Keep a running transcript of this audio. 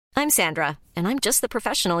I'm Sandra, and I'm just the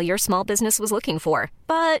professional your small business was looking for.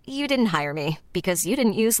 But you didn't hire me because you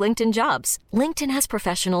didn't use LinkedIn Jobs. LinkedIn has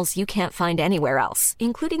professionals you can't find anywhere else,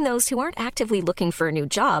 including those who aren't actively looking for a new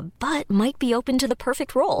job, but might be open to the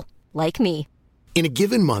perfect role, like me. In a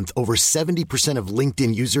given month, over 70% of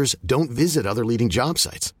LinkedIn users don't visit other leading job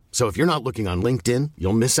sites. So if you're not looking on LinkedIn,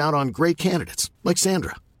 you'll miss out on great candidates like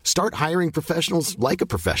Sandra. Start hiring professionals like a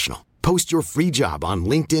professional. Post your free job on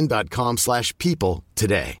linkedin.com/people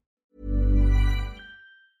today.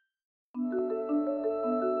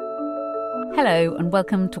 Hello and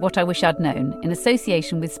welcome to What I Wish I'd Known in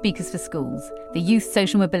association with Speakers for Schools, the youth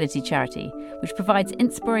social mobility charity, which provides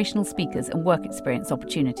inspirational speakers and work experience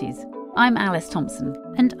opportunities. I'm Alice Thompson.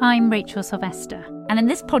 And I'm Rachel Sylvester. And in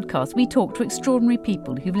this podcast, we talk to extraordinary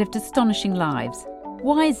people who've lived astonishing lives.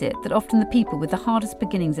 Why is it that often the people with the hardest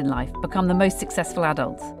beginnings in life become the most successful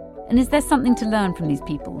adults? And is there something to learn from these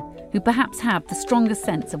people who perhaps have the strongest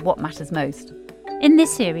sense of what matters most? In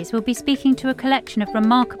this series, we'll be speaking to a collection of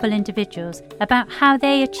remarkable individuals about how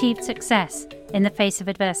they achieved success in the face of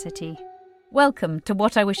adversity. Welcome to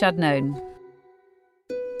What I Wish I'd Known.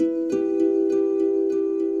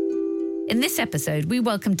 In this episode, we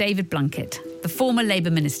welcome David Blunkett, the former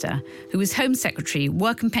Labour Minister, who was Home Secretary,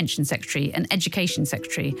 Work and Pension Secretary and Education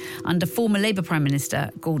Secretary under former Labour Prime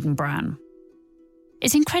Minister Gordon Brown.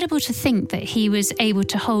 It's incredible to think that he was able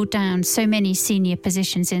to hold down so many senior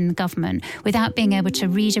positions in the government without being able to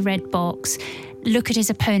read a red box, look at his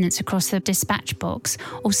opponents across the dispatch box,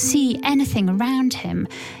 or see anything around him.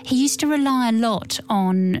 He used to rely a lot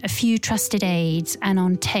on a few trusted aides and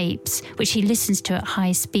on tapes, which he listens to at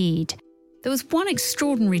high speed. There was one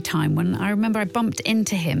extraordinary time when I remember I bumped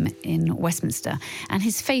into him in Westminster and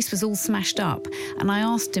his face was all smashed up, and I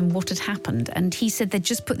asked him what had happened, and he said they'd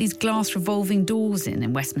just put these glass revolving doors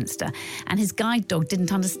in Westminster and his guide dog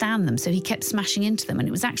didn't understand them, so he kept smashing into them, and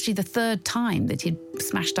it was actually the third time that he'd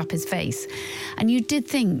smashed up his face. And you did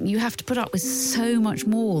think you have to put up with so much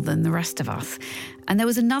more than the rest of us. And there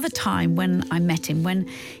was another time when I met him when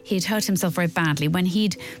he had hurt himself very badly, when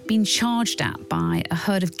he'd been charged at by a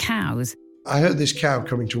herd of cows. I heard this cow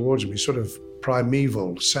coming towards me, sort of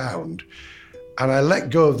primeval sound, and I let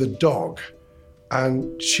go of the dog,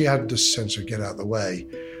 and she had this sense of get out of the way,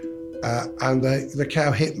 and the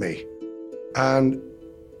cow hit me. And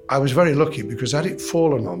I was very lucky because had it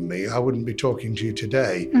fallen on me, I wouldn't be talking to you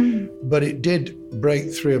today. But it did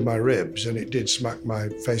break 3 of my ribs and it did smack my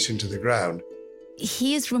face into the ground.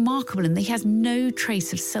 He is remarkable in that he has no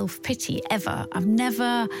trace of self-pity ever. I've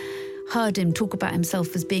never heard him talk about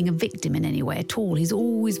himself as being a victim in any way at all. He's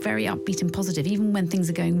always very upbeat and positive, even when things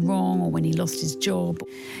are going wrong or when he lost his job.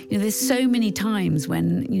 You know, there's so many times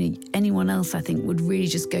when, anyone else, I think, would really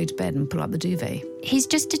just go to bed and pull up the duvet. He's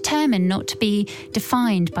just determined not to be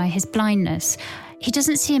defined by his blindness. He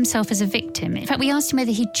doesn't see himself as a victim. In fact, we asked him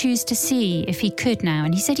whether he'd choose to see if he could now,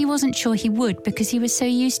 and he said he wasn't sure he would because he was so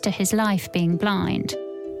used to his life being blind.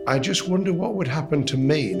 I just wonder what would happen to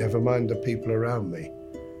me, never mind the people around me.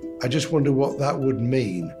 I just wonder what that would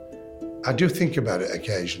mean. I do think about it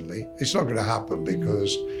occasionally. It's not going to happen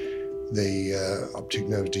because the optic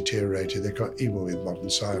nerves deteriorated. They can't, even with modern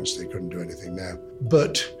science, they couldn't do anything now.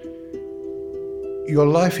 But your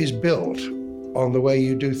life is built on the way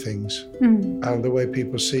you do things and the way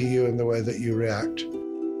people see you and the way that you react.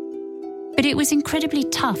 But it was incredibly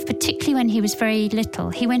tough, particularly when he was very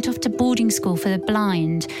little. He went off to boarding school for the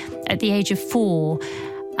blind at the age of 4.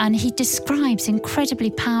 And he describes incredibly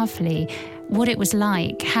powerfully what it was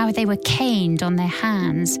like, how they were caned on their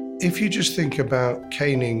hands. If you just think about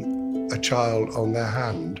caning a child on their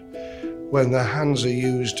hand, when their hands are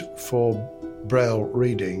used for braille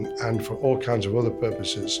reading and for all kinds of other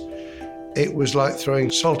purposes, it was like throwing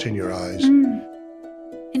salt in your eyes.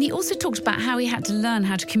 And he also talked about how he had to learn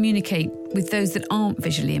how to communicate with those that aren't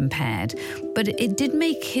visually impaired. But it did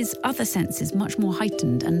make his other senses much more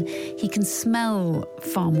heightened, and he can smell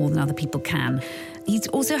far more than other people can. He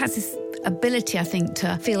also has this ability, I think,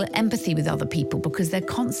 to feel empathy with other people because they're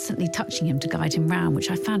constantly touching him to guide him round, which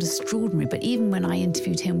I found extraordinary. But even when I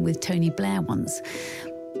interviewed him with Tony Blair once,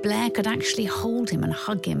 Blair could actually hold him and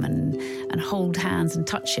hug him and hold hands and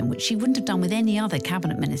touch him, which he wouldn't have done with any other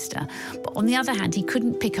cabinet minister. But on the other hand, he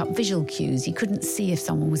couldn't pick up visual cues. He couldn't see if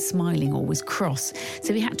someone was smiling or was cross.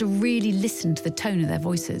 So he had to really listen to the tone of their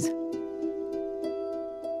voices.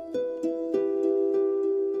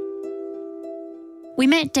 We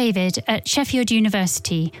met David at Sheffield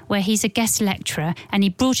University, where he's a guest lecturer, and he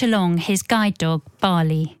brought along his guide dog,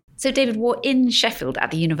 Barley. So, David, we're in Sheffield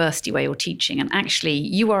at the university where you're teaching, and actually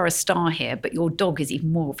you are a star here, but your dog is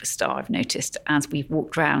even more of a star, I've noticed, as we've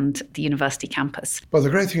walked around the university campus. Well,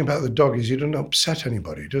 the great thing about the dog is he doesn't upset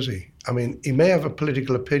anybody, does he? I mean, he may have a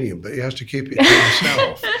political opinion, but he has to keep it to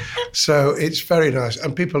himself. So it's very nice.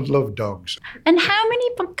 And people love dogs. And how many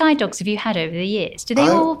guide dogs have you had over the years? Do they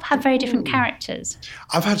all have very different characters?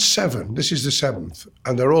 I've had 7. This is the 7th.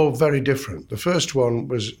 And they're all very different. The first one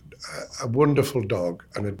was a wonderful dog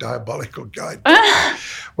and a diabolical guide dog.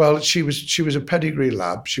 Well, she was a pedigree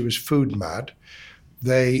lab. She was food mad.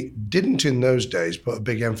 They didn't in those days put a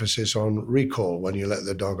big emphasis on recall when you let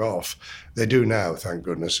the dog off. They do now, thank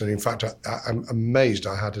goodness. And in fact, I'm amazed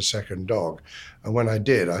I had a second dog. And when I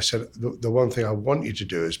did, I said, the one thing I want you to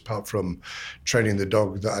do is, apart from training the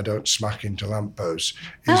dog that I don't smack into lampposts,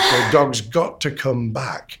 is the dog's got to come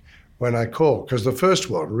back when I call. Because the first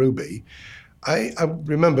one, Ruby, I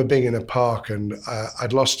remember being in a park and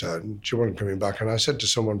I'd lost her and she wasn't coming back. And I said to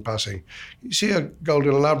someone passing, "You see a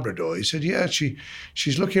golden Labrador?" He said, "Yeah,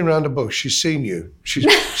 she's looking around a bush. She's seen you. She's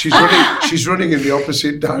running in the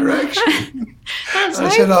opposite direction." I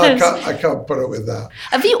said, I can't put up with that.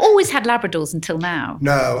 Have you always had Labradors until now?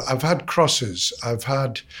 No, I've had crosses. I've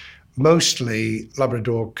had mostly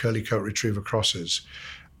Labrador Curly Coat Retriever crosses.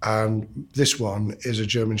 And this one is a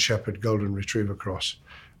German Shepherd Golden Retriever cross.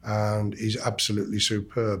 And he's absolutely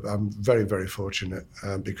superb. I'm very, very fortunate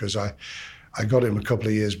because I got him a couple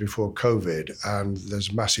of years before COVID, and there's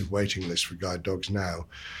a massive waiting list for guide dogs now.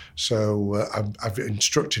 So I've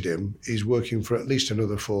instructed him. He's working for at least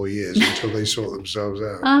another 4 years until they sort themselves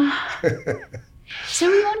out. So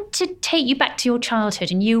we want to take you back to your childhood,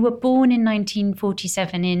 and you were born in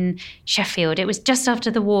 1947 in Sheffield. It was just after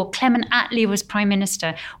the war. Clement Attlee was Prime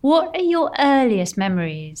Minister. What are your earliest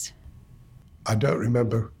memories? I don't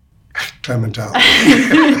remember Clement Attlee.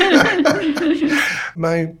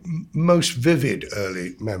 My most vivid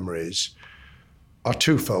early memories are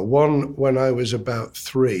twofold. One, when I was about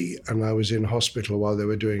 3 and I was in hospital while they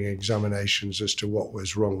were doing examinations as to what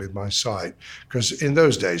was wrong with my sight. Because in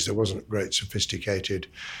those days, there wasn't great sophisticated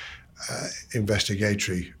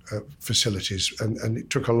investigatory facilities, and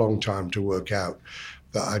it took a long time to work out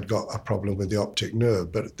that I'd got a problem with the optic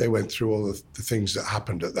nerve, but they went through all the things that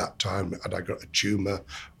happened at that time, and I got a tumour,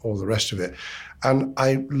 all the rest of it. And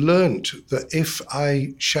I learnt that if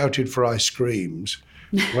I shouted for ice creams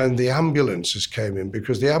when the ambulances came in,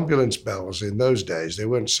 because the ambulance bells in those days, they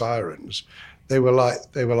weren't sirens, they were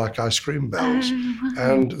like ice cream bells. Wow.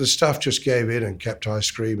 And the staff just gave in and kept ice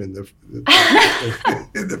cream in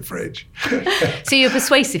the fridge. So you're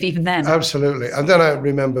persuasive even then? Absolutely. And then I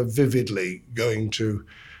remember vividly going to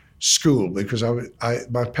school because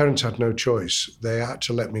my parents had no choice. They had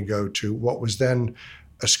to let me go to what was then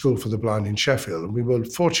a school for the blind in Sheffield. And we were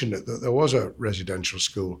fortunate that there was a residential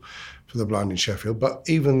school for the blind in Sheffield. But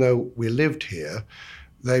even though we lived here,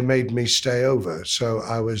 they made me stay over. So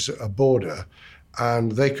I was a boarder,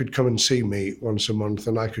 and they could come and see me once a month,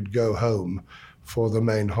 and I could go home for the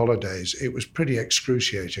main holidays. It was pretty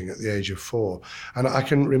excruciating at the age of 4. And I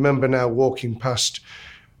can remember now walking past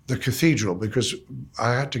the cathedral because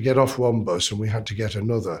I had to get off one bus and we had to get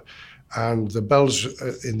another. And the bells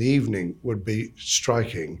in the evening would be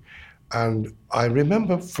striking. And I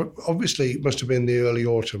remember, obviously it must have been the early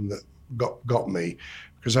autumn that got me,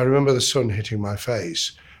 because I remember the sun hitting my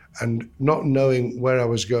face and not knowing where I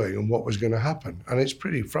was going and what was going to happen. And it's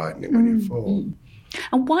pretty frightening when you fall.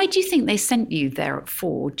 And why do you think they sent you there at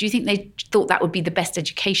 4? Do you think they thought that would be the best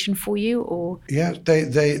education for you, or? Yeah,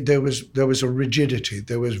 there was a rigidity.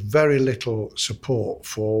 There was very little support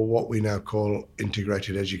for what we now call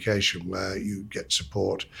integrated education, where you get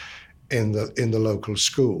support in the local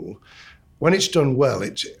school. When it's done well,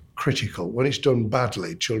 it's critical. When it's done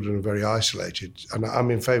badly, children are very isolated. And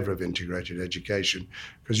I'm in favour of integrated education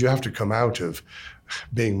because you have to come out of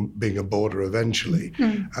being a boarder eventually.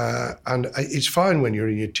 And it's fine when you're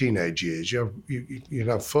in your teenage years. You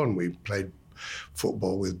have fun. We played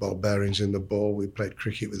football with ball bearings in the ball. We played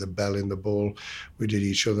cricket with a bell in the ball. We did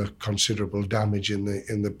each other considerable damage in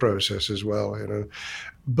the process as well, you know.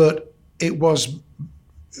 But it was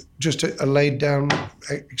just a laid down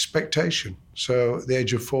expectation. So at the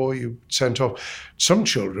age of 4, you sent off. Some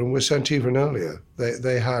children were sent even earlier.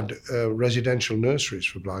 They had residential nurseries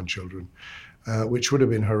for blind children, which would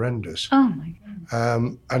have been horrendous. Oh my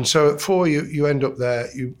God. And so at 4, you end up there.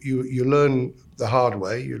 You learn the hard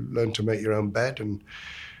way. You learn to make your own bed and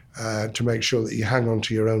to make sure that you hang on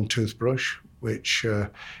to your own toothbrush, which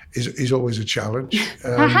is always a challenge.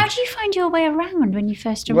 How do you find your way around when you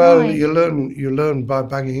first arrive? Well, you learn by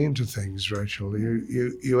banging into things, Rachel.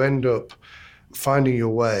 You end up finding your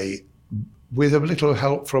way with a little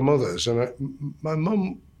help from others. And my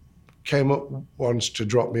mum came up once to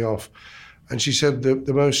drop me off, and she said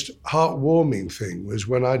the most heartwarming thing was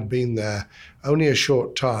when I'd been there only a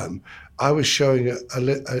short time, I was showing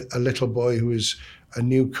a little boy who was a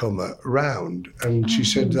newcomer round. And she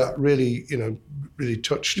said that really, really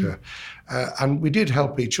touched her. And we did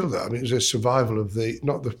help each other. I mean, it was a survival of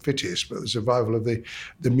not the fittest, but the survival of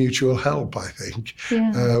the mutual help, I think,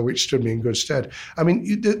 which stood me in good stead. I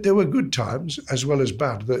mean, there were good times as well as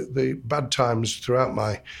bad. The bad times throughout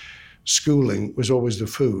my schooling was always the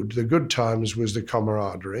food. The good times was the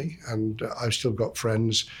camaraderie. And I've still got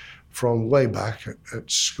friends from way back at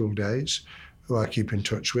school days who I keep in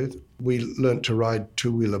touch with. We learnt to ride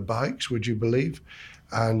two-wheeler bikes, would you believe?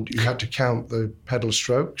 And you had to count the pedal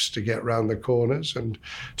strokes to get round the corners. And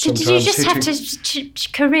so did you just have to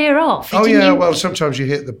career off? Oh, yeah, well, sometimes you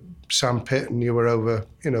hit the sandpit and you were over,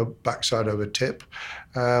 backside over tip.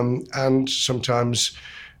 And sometimes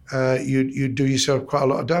you do yourself quite a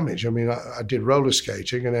lot of damage. I mean, I did roller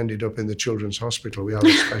skating and ended up in the children's hospital. We have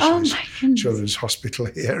a specialist children's hospital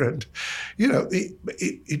here. And,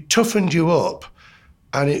 it toughened you up.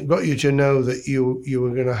 And it got you to know that you were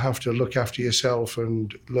going to have to look after yourself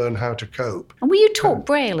and learn how to cope. And were you taught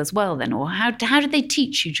Braille as well then? Or how did they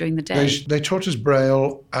teach you during the day? They taught us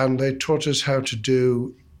Braille, and they taught us how to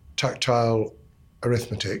do tactile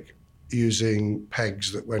arithmetic using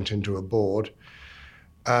pegs that went into a board.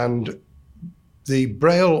 And the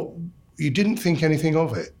Braille, you didn't think anything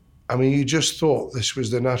of it. I mean, you just thought this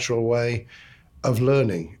was the natural way of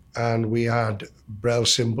learning. And we had Braille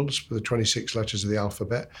symbols for the 26 letters of the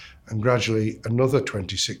alphabet, and gradually another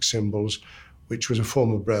 26 symbols, which was a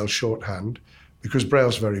form of Braille shorthand, because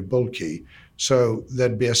Braille's very bulky. So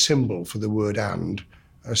there'd be a symbol for the word and,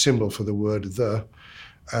 a symbol for the word the,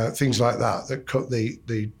 things like that cut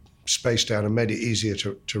the space down and made it easier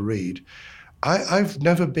to read. I've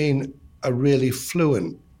never been a really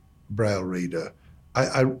fluent Braille reader.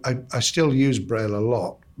 I still use Braille a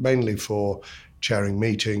lot, mainly for chairing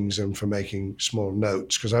meetings and for making small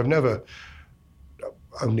notes, because only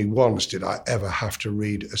once did I ever have to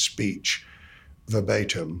read a speech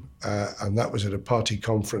verbatim, and that was at a party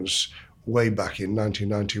conference way back in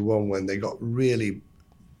 1991 when they got really,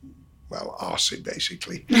 arsy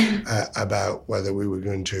basically, about whether we were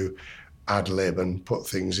going to ad lib and put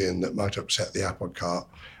things in that might upset the apple cart.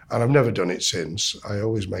 And I've never done it since. I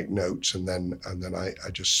always make notes and then I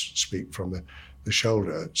just speak from the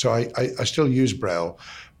shoulder. So I still use Braille,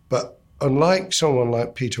 but unlike someone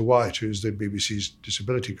like Peter White, who's the BBC's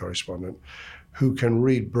disability correspondent, who can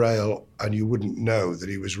read Braille and you wouldn't know that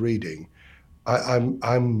he was reading,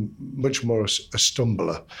 I'm much more a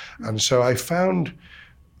stumbler. And so I found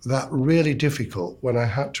that really difficult when I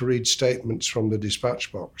had to read statements from the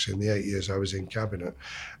dispatch box in the 8 years I was in cabinet.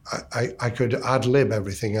 I could ad lib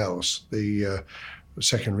everything else, the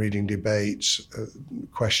second reading debates,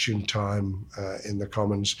 question time in the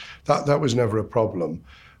Commons. That was never a problem.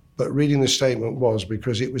 But reading the statement was,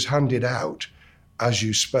 because it was handed out as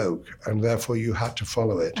you spoke, and therefore you had to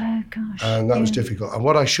follow it. Oh, gosh. And that was difficult. And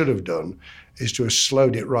what I should have done is to have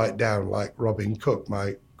slowed it right down, like Robin Cook,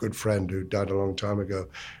 my good friend who died a long time ago,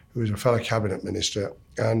 who was a fellow cabinet minister.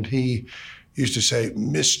 And he used to say,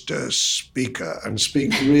 Mr. Speaker, and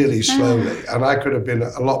speak really slowly. And I could have been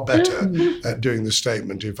a lot better at doing the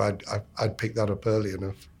statement if I'd picked that up early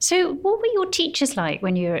enough. So what were your teachers like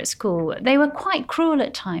when you were at school? They were quite cruel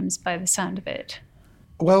at times by the sound of it.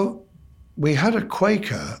 Well, we had a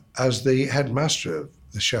Quaker as the headmaster of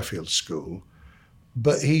the Sheffield school,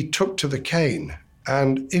 but he took to the cane.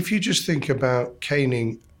 And if you just think about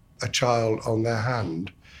caning a child on their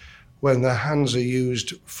hand, when their hands are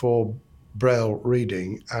used for Braille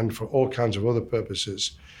reading and for all kinds of other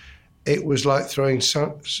purposes, it was like throwing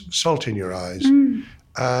salt in your eyes.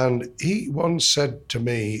 And he once said to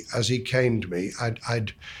me, as he caned me,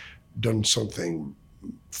 I'd done something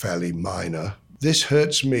fairly minor, "This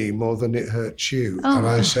hurts me more than it hurts you." And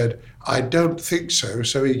I said, "I don't think so."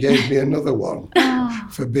 So he gave me another one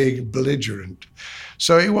for being belligerent.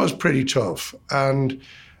 So it was pretty tough. And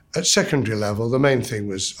at secondary level, the main thing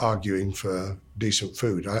was arguing for decent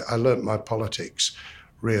food. I learnt my politics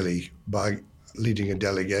really by leading a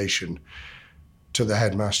delegation to the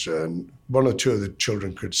headmaster, and one or two of the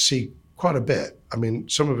children could see quite a bit. I mean,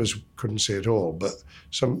 some of us couldn't see at all, but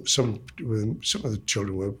some of the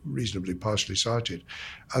children were reasonably partially sighted,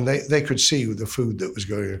 and they could see the food that was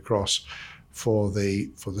going across for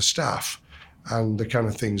the staff and the kind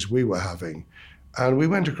of things we were having. And we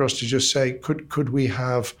went across to just say, could we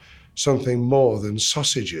have something more than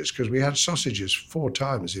sausages? Because we had sausages 4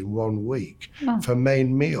 times in 1 week for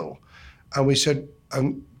main meal. And we said,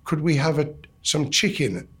 could we have some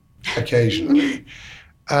chicken occasionally?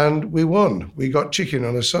 And we won. We got chicken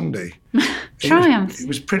on a Sunday. Triumph. It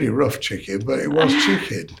was pretty rough chicken, but it was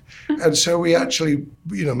chicken. And so we actually,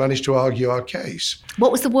 managed to argue our case.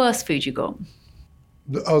 What was the worst food you got?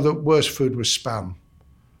 The worst food was spam.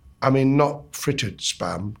 I mean, not frittered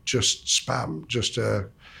spam, just a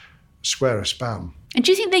square of spam. And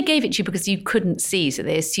do you think they gave it to you because you couldn't see, so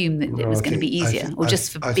they assumed that it was going to be easier, or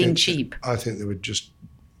just for being cheap? I think they were just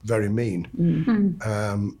very mean.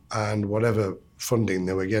 And whatever funding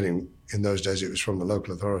they were getting in those days, it was from the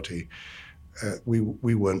local authority.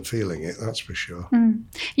 We weren't feeling it, that's for sure.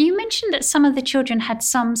 You mentioned that some of the children had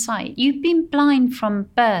some sight. You've been blind from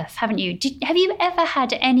birth, haven't you? Have you ever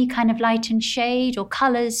had any kind of light and shade or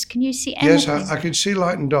colours? Can you see anything? Yes, I could see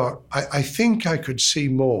light and dark. I think I could see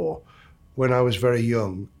more when I was very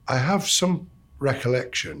young. I have some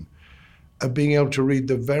recollection of being able to read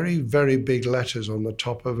the very, very big letters on the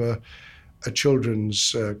top of a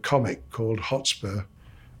children's comic called Hotspur.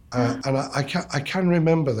 And I can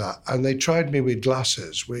remember that. And they tried me with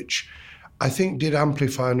glasses, which I think did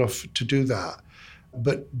amplify enough to do that,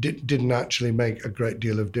 but didn't actually make a great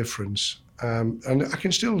deal of difference. And I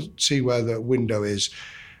can still see where the window is,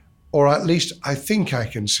 or at least I think I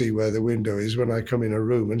can see where the window is when I come in a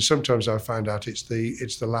room. And sometimes I find out it's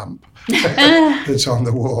the lamp that's on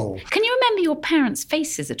the wall. Can you remember your parents'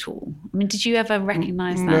 faces at all? I mean, did you ever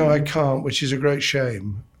recognise that? No, I can't, which is a great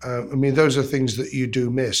shame. Those are things that you do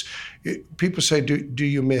miss. People say, do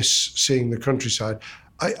you miss seeing the countryside?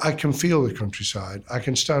 I can feel the countryside. I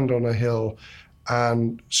can stand on a hill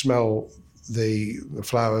and smell the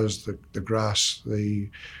flowers, the grass,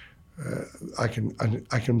 I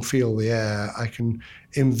can feel the air. I can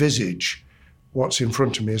envisage what's in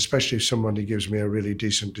front of me, especially if somebody gives me a really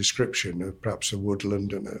decent description of perhaps a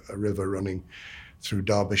woodland and a river running through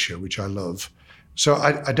Derbyshire, which I love. So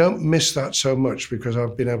I don't miss that so much because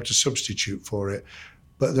I've been able to substitute for it.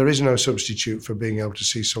 But there is no substitute for being able to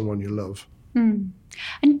see someone you love. And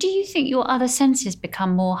do you think your other senses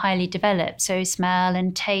become more highly developed? So smell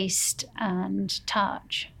and taste and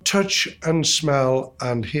touch? Touch and smell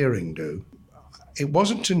and hearing do. It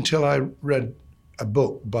wasn't until I read a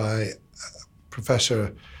book by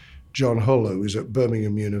Professor John Hull, who was at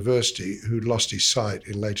Birmingham University, who'd lost his sight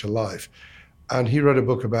in later life. And he wrote a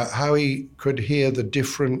book about how he could hear the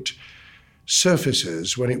different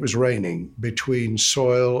surfaces when it was raining, between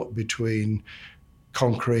soil, between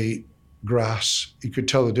concrete, grass. He could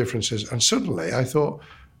tell the differences. And suddenly I thought,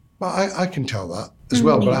 well, I can tell that as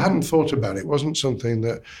well, but I hadn't thought about it. It wasn't something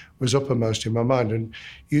that was uppermost in my mind. And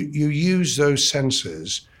you use those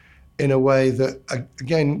senses in a way that,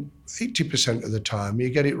 again, 80% of the time you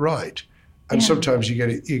get it right. And sometimes you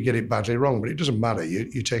get it badly wrong, but it doesn't matter.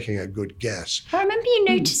 You're taking a good guess. I remember you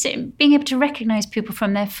noticing being able to recognise people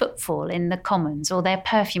from their footfall in the Commons or their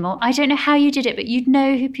perfume. Or I don't know how you did it, but you'd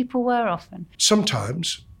know who people were often.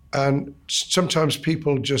 Sometimes. And sometimes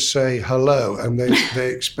people just say hello and they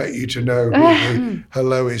expect you to know who the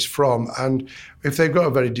hello is from. And if they've got a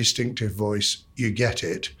very distinctive voice, you get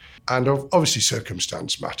it. And obviously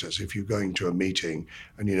circumstance matters. If you're going to a meeting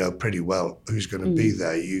and you know pretty well who's going to be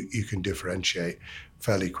there, you can differentiate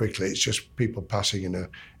fairly quickly. It's just people passing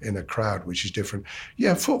in a crowd, which is different.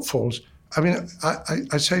 Yeah, footfalls. I mean,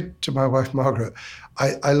 I say to my wife, Margaret,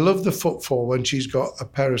 I love the footfall when she's got a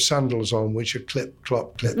pair of sandals on, which are clip,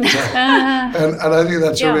 clop, clip, clop. and I think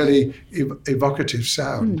that's a really evocative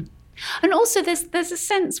sound. And also there's a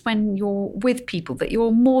sense when you're with people that you're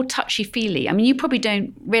more touchy-feely. I mean, you probably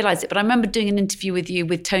don't realise it, but I remember doing an interview with you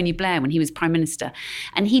with Tony Blair when he was Prime Minister,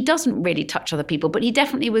 and he doesn't really touch other people, but he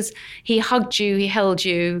definitely was, he hugged you, he held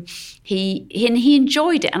you, he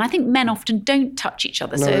enjoyed it. And I think men often don't touch each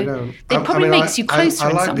other, so it probably makes you closer in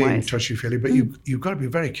some ways. I like being touchy-feely, but you've got to be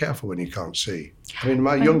very careful when you can't see. I mean, in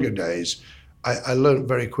my younger days, I learned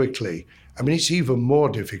very quickly. I mean, it's even more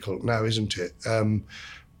difficult now, isn't it?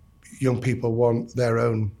 Young people want their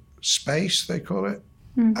own space, they call it,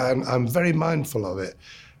 and I'm very mindful of it.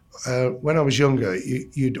 When I was younger,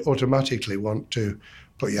 you'd automatically want to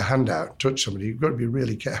put your hand out, touch somebody. You've got to be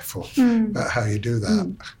really careful about how you do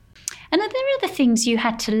that. And are there other things you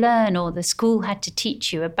had to learn or the school had to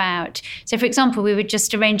teach you about? So, for example, we were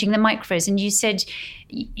just arranging the microphones and you said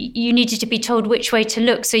you needed to be told which way to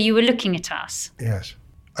look, so you were looking at us. Yes.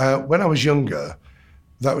 When I was younger,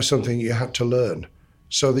 that was something you had to learn,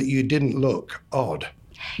 so that you didn't look odd,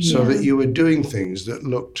 so that you were doing things that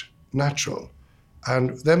looked natural.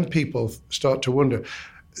 And then people start to wonder,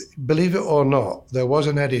 believe it or not, there was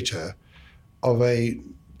an editor of a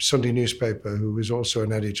Sunday newspaper who was also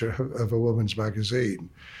an editor of a woman's magazine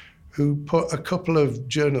who put a couple of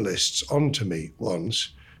journalists onto me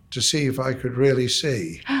once to see if I could really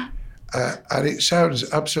see. And it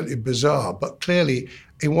sounds absolutely bizarre, but clearly,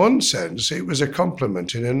 in one sense, it was a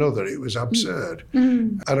compliment. In another, it was absurd.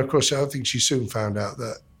 And of course, I think she soon found out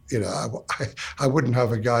that, I wouldn't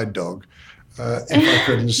have a guide dog if I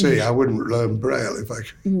couldn't see. I wouldn't learn Braille if I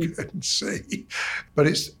couldn't see. But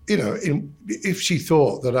it's, if she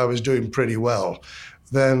thought that I was doing pretty well,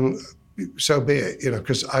 then so be it,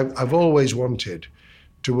 because I've always wanted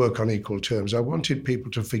to work on equal terms. I wanted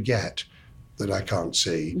people to forget that I can't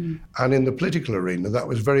see. And in the political arena, that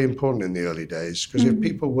was very important in the early days, because if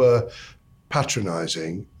people were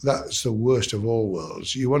patronising, that's the worst of all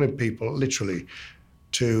worlds. You wanted people literally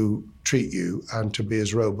to treat you and to be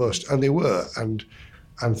as robust, and they were, and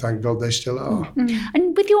thank God they still are.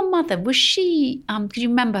 And with your mother, was she, could you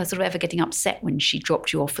remember her sort of ever getting upset when she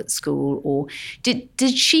dropped you off at school, or did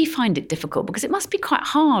she find it difficult? Because it must be quite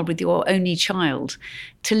hard with your only child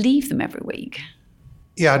to leave them every week.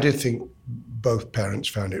 Yeah, I did think both parents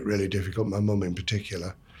found it really difficult, my mum in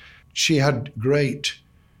particular. She had great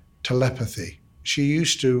telepathy. She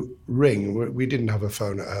used to ring. We didn't have a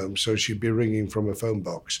phone at home, so she'd be ringing from a phone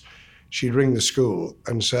box. She'd ring the school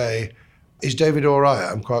and say, "Is David all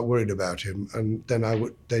right? I'm quite worried about him." And then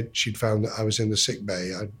she'd found that I was in the sick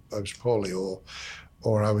bay. I was poorly,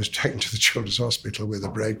 or I was taken to the children's hospital with a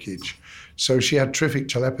breakage. So she had terrific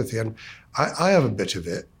telepathy, and I have a bit of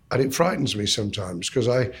it, and it frightens me sometimes because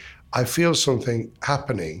I feel something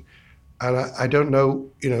happening, and I don't know,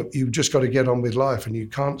 you've just got to get on with life, and you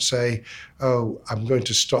can't say, "Oh, I'm going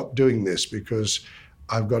to stop doing this because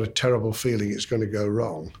I've got a terrible feeling it's going to go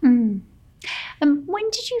wrong." When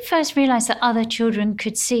did you first realise that other children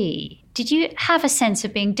could see? Did you have a sense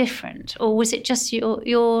of being different, or was it just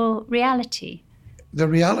your reality? The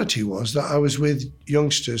reality was that I was with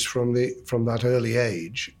youngsters from that early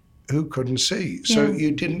age who couldn't see, so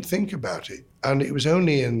you didn't think about it. And it was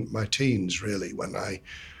only in my teens, really, when I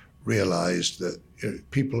realised that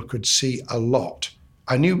people could see a lot.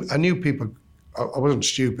 I knew people. I wasn't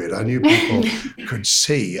stupid. I knew people could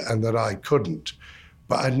see and that I couldn't.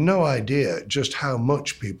 But I had no idea just how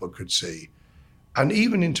much people could see. And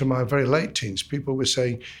even into my very late teens, people were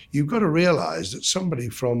saying, "You've got to realise that somebody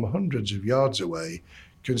from hundreds of yards away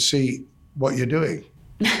can see what you're doing."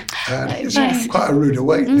 And it's quite a rude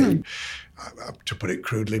awakening. To put it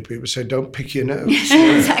crudely, people say, "Don't pick your nose."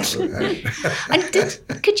 Exactly. And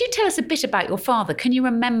could you tell us a bit about your father? Can you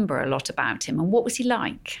remember a lot about him, and what was he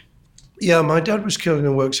like? Yeah, my dad was killed in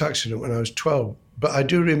a works accident when I was 12, but I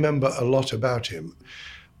do remember a lot about him.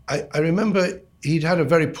 I remember he'd had a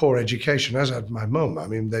very poor education, as had my mum. I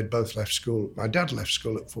mean, they'd both left school. My dad left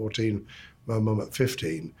school at 14, my mum at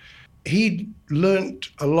 15. He'd learnt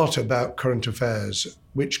a lot about current affairs,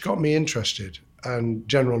 which got me interested, and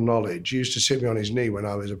general knowledge. He used to sit me on his knee when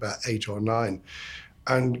I was about 8 or 9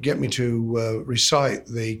 and get me to recite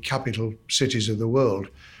the capital cities of the world.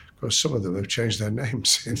 Of course, some of them have changed their names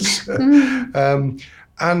since.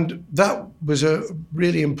 And that was a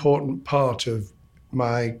really important part of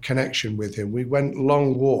my connection with him. We went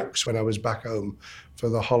long walks when I was back home for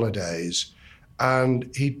the holidays, and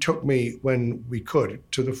he took me, when we could,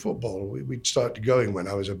 to the football. We'd started going when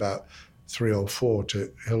I was about 3 or 4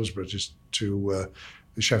 to Hillsborough to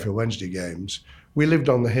the Sheffield Wednesday games. We lived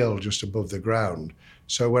on the hill just above the ground.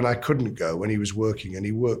 So when I couldn't go, when he was working, and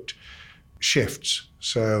he worked shifts,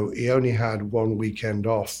 so he only had one weekend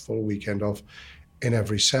off, full weekend off in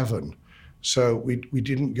every 7. So we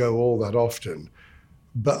didn't go all that often.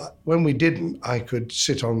 But when we didn't, I could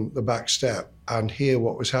sit on the back step and hear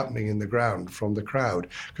what was happening in the ground from the crowd.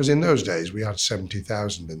 Because in those days, we had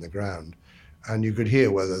 70,000 in the ground. And you could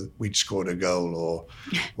hear whether we'd scored a goal or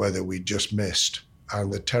whether we'd just missed.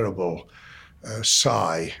 And the terrible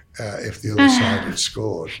sigh if the other side had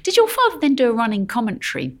scored. Did your father then do a running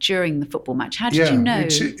commentary during the football match? How did you know?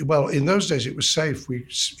 Well, in those days, it was safe.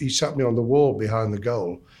 He sat me on the wall behind the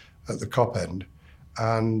goal at the Kop end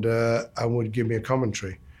and would give me a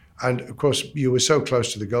commentary. And, of course, you were so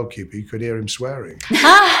close to the goalkeeper, you could hear him swearing.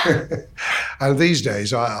 And these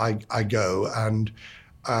days, I go and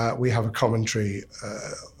we have a commentary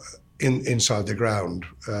inside the ground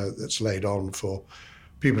that's laid on for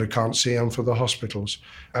people who can't see and for the hospitals.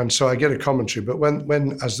 And so I get a commentary. But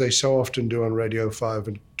when as they so often do on Radio 5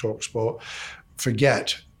 and Talk Sport,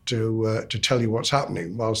 forget to tell you what's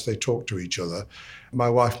happening whilst they talk to each other, my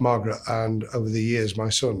wife Margaret and over the years my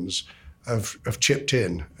sons have chipped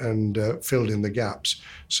in and filled in the gaps.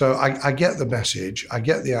 So I get the message, I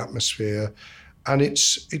get the atmosphere, and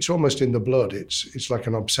it's almost in the blood. It's like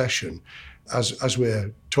an obsession. As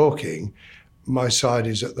we're talking, my side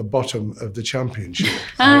is at the bottom of the championship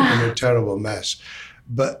in a terrible mess,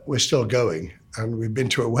 but we're still going. and we've been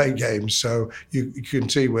to away games, so you can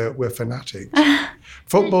see we're fanatics.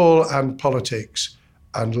 Football and politics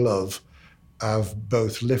and love have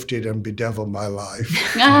both lifted and bedeviled my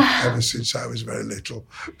life ever since I was very little.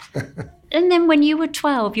 And then when you were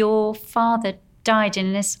 12, your father died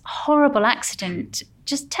in this horrible accident.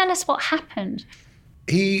 Just tell us what happened.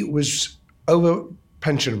 He was over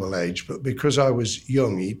pensionable age, but because I was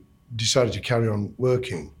young, he decided to carry on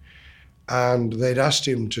working. And they'd asked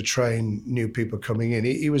him to train new people coming in.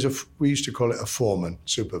 He was we used to call it a foreman,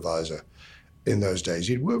 supervisor in those days.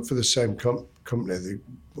 He'd worked for the same company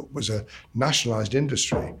that was a nationalised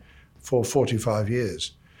industry for 45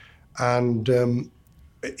 years. And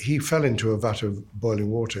he fell into a vat of boiling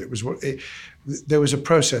water. There was a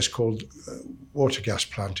process called water gas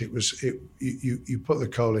plant. You put the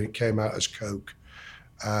coal in, it came out as coke,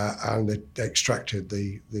 and they extracted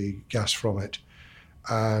the gas from it.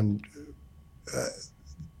 And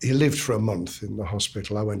he lived for a month in the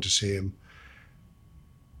hospital. I went to see him.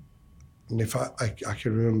 And if I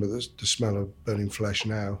can remember the smell of burning flesh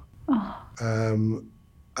now. Oh.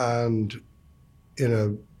 And,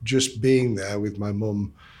 just being there with my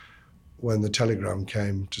mum when the telegram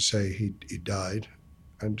came to say he died,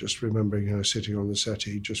 and just remembering her sitting on the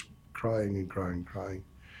settee, just crying and crying and crying.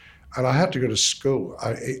 And I had to go to school.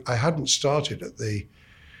 I hadn't started at the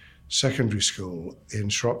secondary school in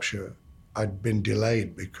Shropshire. I'd been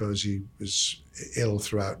delayed because he was ill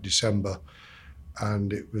throughout December,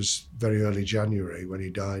 and it was very early January when he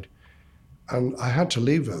died. And I had to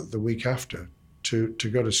leave her the week after to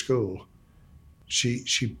go to school.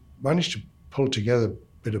 She managed to pull together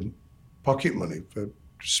a bit of pocket money for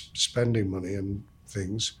spending money and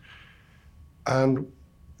things. And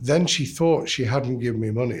then she thought she hadn't given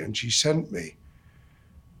me money, and she sent me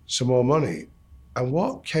some more money. And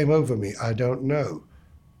what came over me, I don't know,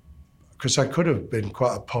 because I could have been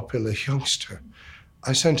quite a popular youngster.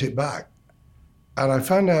 I sent it back. And I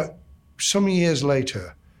found out some years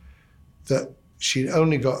later that she'd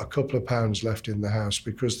only got a couple of pounds left in the house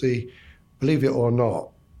because believe it or not,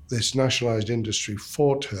 this nationalised industry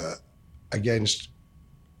fought her against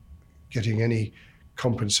getting any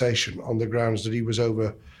compensation on the grounds that he was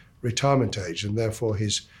over retirement age and therefore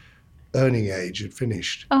his earning age had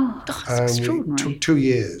finished. Oh, that's extraordinary. It took 2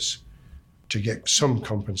 years to get some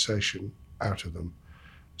compensation out of them.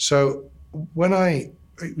 So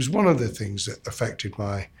it was one of the things that affected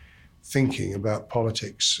my thinking about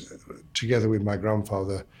politics, together with my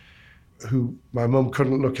grandfather, who my mum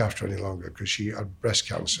couldn't look after any longer because she had breast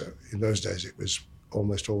cancer. In those days, it was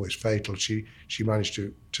almost always fatal. She managed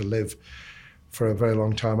to live for a very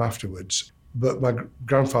long time afterwards. But my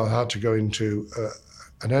grandfather had to go into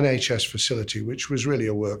an NHS facility, which was really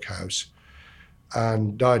a workhouse,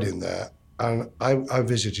 and died in there. And I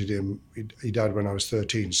visited him. He died when I was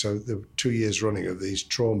 13, so there were 2 years running of these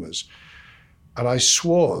traumas. And I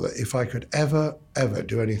swore that if I could ever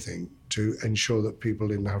do anything to ensure that people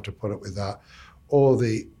didn't have to put up with that, or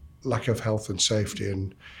the lack of health and safety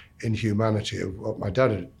and inhumanity of what my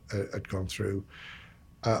dad had gone through,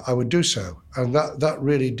 I would do so. And that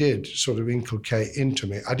really did sort of inculcate into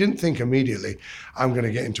me. I didn't think immediately, I'm going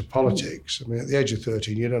to get into politics. I mean, at the age of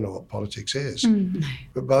 13, you don't know what politics is.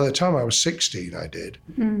 But by the time I was 16, I did,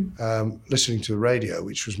 listening to the radio,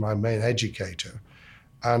 which was my main educator,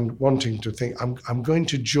 and wanting to think, I'm going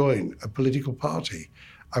to join a political party.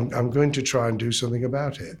 I'm going to try and do something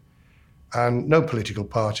about it. And no political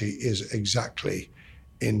party is exactly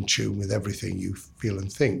in tune with everything you feel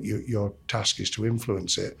and think. Your task is to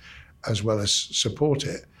influence it as well as support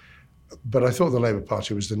it. But I thought the Labour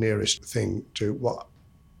Party was the nearest thing to what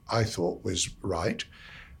I thought was right.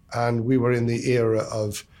 And we were in the era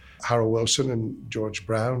of Harold Wilson and George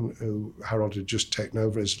Brown, who Harold had just taken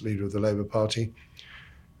over as leader of the Labour Party.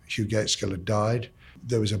 Hugh Gateskill had died.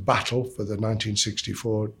 There was a battle for the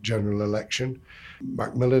 1964 general election.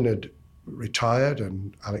 Macmillan had retired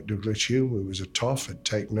and Alec Douglas-Hume, who was a toff, had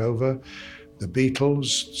taken over. The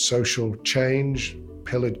Beatles, social change,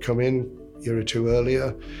 Pill had come in a year or two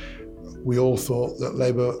earlier. We all thought that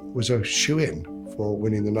Labour was a shoo-in for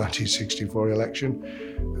winning the 1964 election,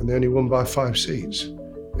 and they only won by 5 seats.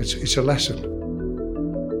 It's a lesson.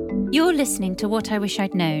 You're listening to What I Wish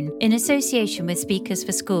I'd Known in association with Speakers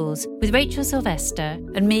for Schools with Rachel Sylvester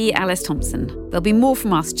and me, Alice Thompson. There'll be more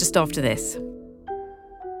from us just after this.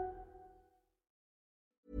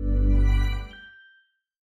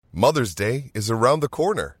 Mother's Day is around the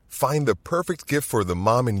corner. Find the perfect gift for the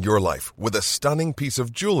mom in your life with a stunning piece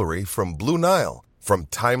of jewelry from Blue Nile. From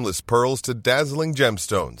timeless pearls to dazzling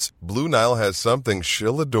gemstones, Blue Nile has something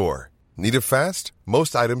she'll adore. Need it fast?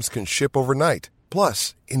 Most items can ship overnight.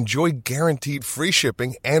 Plus, enjoy guaranteed free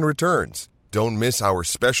shipping and returns. Don't miss our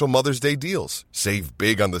special Mother's Day deals. Save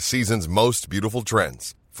big on the season's most beautiful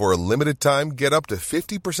trends. For a limited time, get up to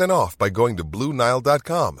 50% off by going to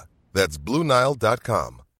BlueNile.com. That's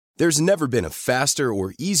BlueNile.com. There's never been a faster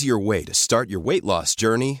or easier way to start your weight loss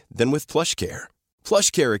journey than with PlushCare.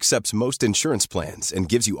 PlushCare accepts most insurance plans and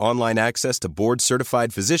gives you online access to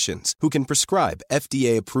board-certified physicians who can prescribe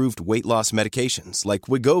FDA-approved weight loss medications like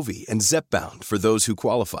Wegovy and Zepbound for those who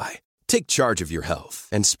qualify. Take charge of your health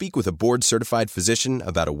and speak with a board-certified physician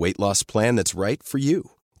about a weight loss plan that's right for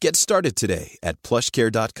you. Get started today at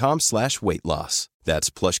plushcare.com/weight loss. That's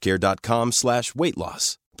plushcare.com/weight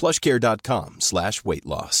loss. plushcare.com/weight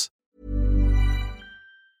loss.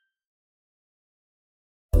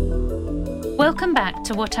 Welcome back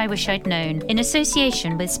to What I Wish I'd Known, in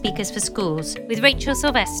association with Speakers for Schools, with Rachel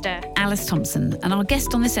Sylvester, Alice Thompson, and our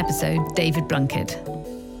guest on this episode, David Blunkett.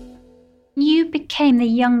 You became the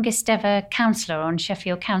youngest ever councillor on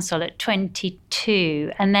Sheffield Council at 22,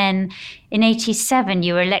 and then in 87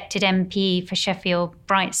 you were elected MP for Sheffield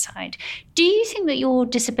Brightside. Do you think that your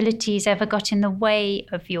disabilities ever got in the way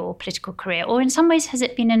of your political career, or in some ways has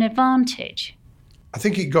it been an advantage? I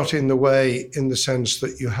think it got in the way in the sense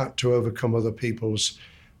that you had to overcome other people's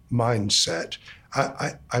mindset.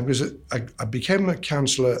 I became a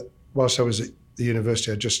councillor whilst I was at the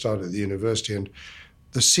university. I just started at the university, and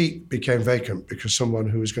the seat became vacant because someone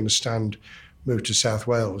who was going to stand moved to South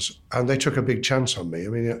Wales, and they took a big chance on me. I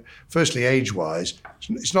mean, firstly, age-wise,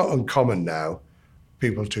 it's not uncommon now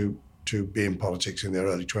people to be in politics in their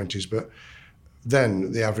early 20s, but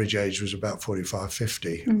then the average age was about 45,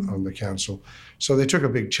 50 on the council. So they took a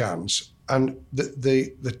big chance. And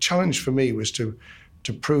the challenge for me was to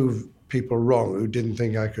prove people wrong who didn't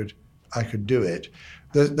think I could do it.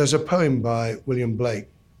 There's a poem by William Blake,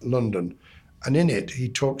 London, and in it he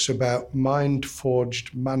talks about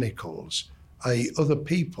mind-forged manacles, i.e. other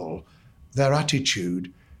people, their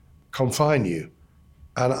attitude confine you.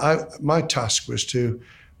 And my task was to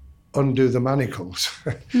undo the manacles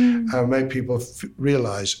and make people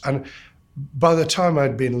realise. And by the time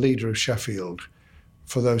I'd been leader of Sheffield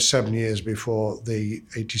for those 7 years before the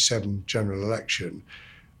 87 general election,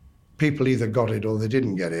 people either got it or they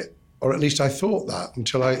didn't get it, or at least I thought that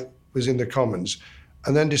until I was in the Commons,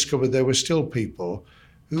 and then discovered there were still people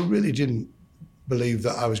who really didn't believe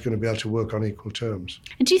that I was going to be able to work on equal terms.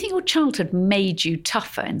 And do you think your childhood made you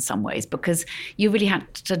tougher in some ways, because you really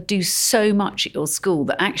had to do so much at your school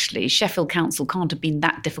that actually Sheffield Council can't have been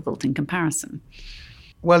that difficult in comparison?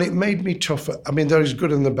 Well, it made me tougher. I mean, there is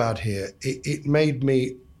good and the bad here. It made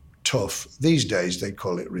me tough. These days they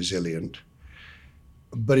call it resilient,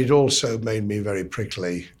 but it also made me very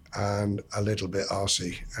prickly and a little bit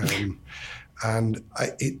arsey. And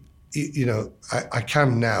I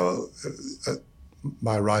can now, at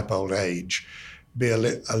my ripe old age, be a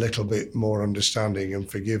little bit more understanding and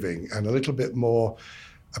forgiving and a little bit more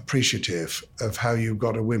appreciative of how you've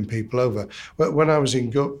got to win people over. When I was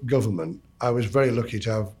in government, I was very lucky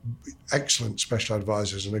to have excellent special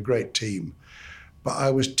advisors and a great team, but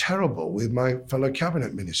I was terrible with my fellow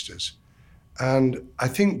cabinet ministers. And I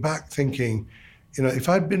think back thinking, if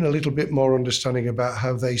I'd been a little bit more understanding about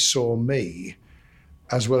how they saw me,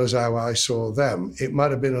 as well as how I saw them, it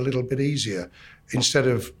might have been a little bit easier, instead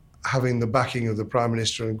of having the backing of the Prime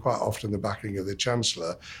Minister and quite often the backing of the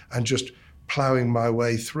Chancellor and just ploughing my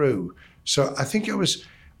way through. So I think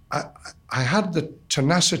I had the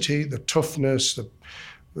tenacity, the toughness,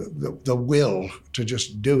 the will to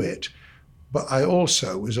just do it, but I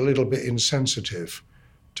also was a little bit insensitive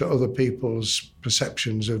to other people's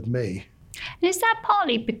perceptions of me. And is that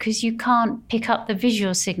partly because you can't pick up the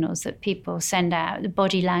visual signals that people send out, the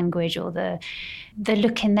body language or the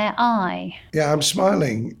look in their eye? Yeah, I'm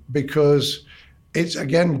smiling because it's,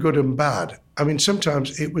 again, good and bad. I mean,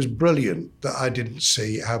 sometimes it was brilliant that I didn't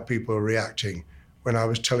see how people were reacting when I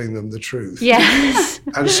was telling them the truth. Yes.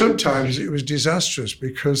 And sometimes it was disastrous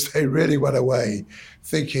because they really went away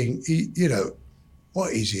thinking,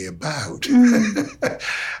 what is he about?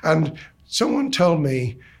 And someone told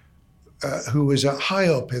me, who was high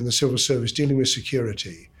up in the civil service dealing with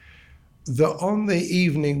security, that on the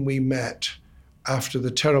evening we met after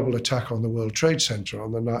the terrible attack on the World Trade Center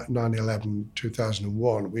on the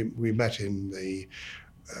 9/11/2001, we met in the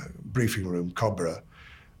briefing room, Cobra,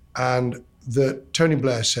 and that Tony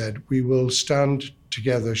Blair said, we will stand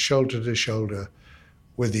together shoulder to shoulder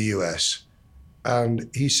with the US. And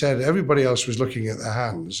he said everybody else was looking at their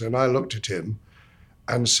hands, and I looked at him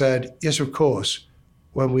and said, yes, of course,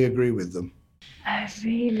 when we agree with them. Oh,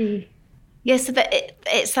 really? Yes, so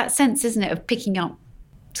it's that sense, isn't it, of picking up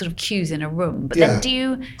sort of cues in a room. But then do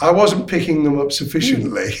you... I wasn't picking them up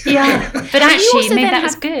sufficiently. Yeah, but actually maybe that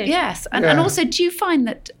was good. Yes, and also do you find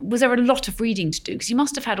that, was there a lot of reading to do? Because you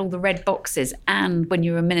must have had all the red boxes, and when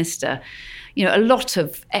you were a minister, you know, a lot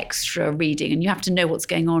of extra reading, and you have to know what's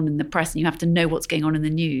going on in the press and you have to know what's going on in the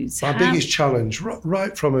news. My biggest challenge,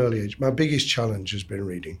 right from early age, my biggest challenge has been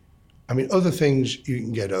reading. I mean, other things you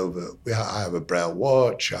can get over. I have a Braille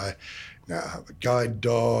watch, I now have a guide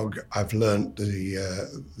dog. I've learnt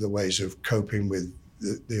the ways of coping with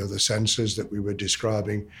the other senses that we were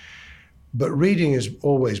describing. But reading has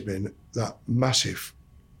always been that massive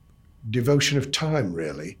devotion of time,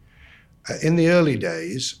 really. In the early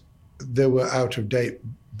days, there were out-of-date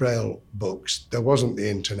Braille books. There wasn't the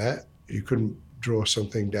internet. You couldn't draw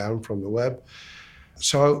something down from the web.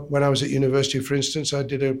 So when I was at university, for instance, I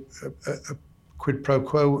did a quid pro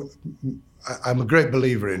quo. I'm a great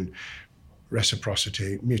believer in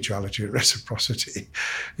reciprocity, mutuality and reciprocity.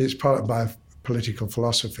 It's part of my political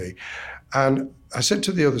philosophy. And I said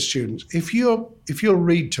to the other students, if you'll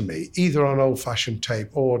read to me, either on old-fashioned tape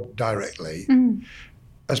or directly,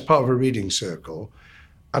 as part of a reading circle,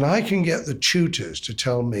 and I can get the tutors to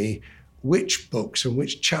tell me which books and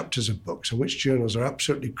which chapters of books and which journals are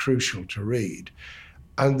absolutely crucial to read,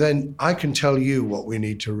 and then I can tell you what we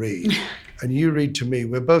need to read, and you read to me,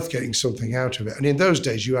 we're both getting something out of it. And in those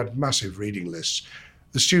days, you had massive reading lists.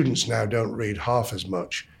 The students now don't read half as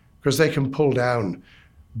much because they can pull down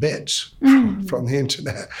bits from the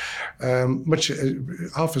internet,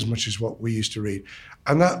 half as much as what we used to read.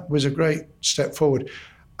 And that was a great step forward.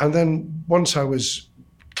 And then once I was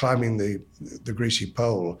climbing the greasy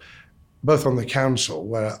pole, both on the council,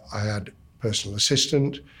 where I had personal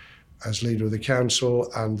assistant as leader of the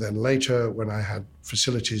council, and then later when I had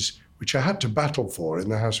facilities which I had to battle for in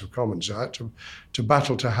the House of Commons. I had to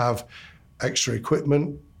battle to have extra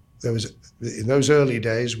equipment. There was, in those early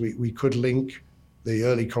days, we could link the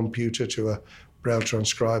early computer to a Braille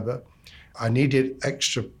transcriber. I needed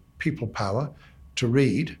extra people power to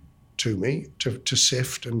read to me, to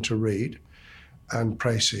sift and to read and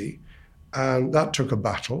précis. And that took a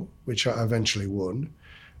battle, which I eventually won,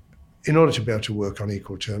 in order to be able to work on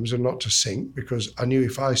equal terms and not to sink, because I knew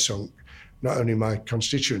if I sunk, not only my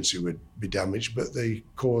constituency would be damaged, but the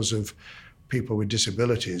cause of people with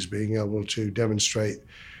disabilities being able to demonstrate,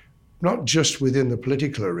 not just within the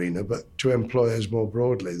political arena, but to employers more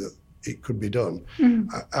broadly, that it could be done.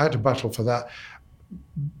 I had to battle for that.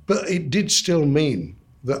 But it did still mean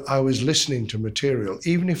that I was listening to material,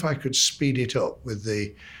 even if I could speed it up with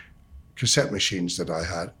the cassette machines that I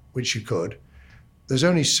had, which you could. There's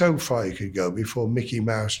only so far you could go before Mickey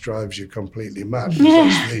Mouse drives you completely mad.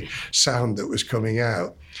 That's the sound that was coming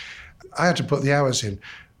out. I had to put the hours in.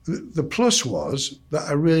 The plus was that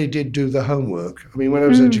I really did do the homework. I mean, when I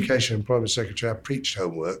was Education and Employment Secretary, I preached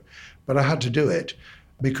homework, but I had to do it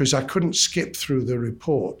because I couldn't skip through the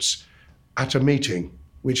reports at a meeting,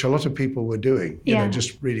 which a lot of people were doing, you know,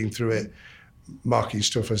 just reading through it, marking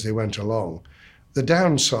stuff as they went along. The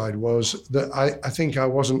downside was that I think I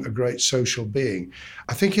wasn't a great social being.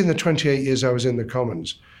 I think in the 28 years I was in the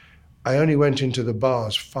Commons, I only went into the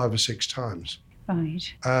bars 5 or 6 times.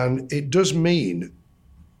 Right. And it does mean,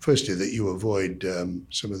 firstly, that you avoid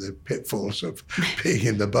some of the pitfalls of being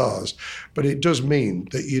in the bars, but it does mean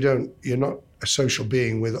that you're not a social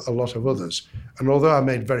being with a lot of others. And although I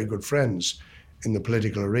made very good friends in the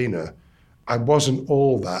political arena, I wasn't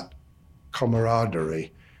all that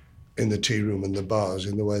camaraderie in the tea room and the bars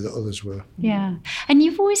in the way that others were. Yeah. And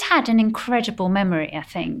you've always had an incredible memory, I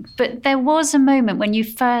think. But there was a moment when you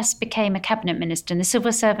first became a cabinet minister and the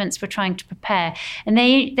civil servants were trying to prepare, and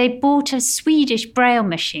they bought a Swedish Braille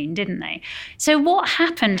machine, didn't they? So what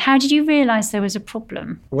happened? How did you realise there was a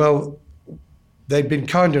problem? Well, they'd been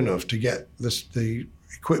kind enough to get the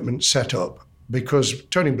equipment set up because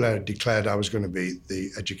Tony Blair had declared I was going to be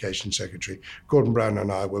the Education Secretary. Gordon Brown and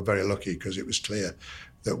I were very lucky because it was clear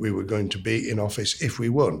that we were going to be in office if we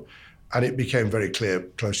won. And it became very clear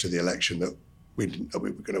close to the election that we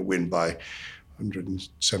were going to win by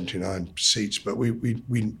 179 seats, but we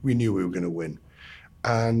knew we were going to win.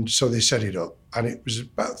 And so they set it up. And it was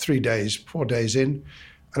about 4 days in,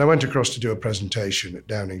 and I went across to do a presentation at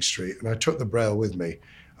Downing Street, and I took the Braille with me,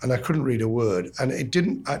 and I couldn't read a word. And it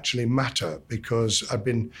didn't actually matter because I'd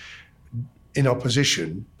been in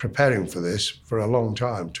opposition preparing for this for a long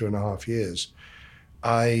time, 2.5 years.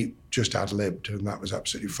 I just ad-libbed, and that was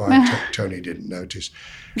absolutely fine. Tony didn't notice.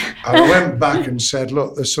 And I went back and said,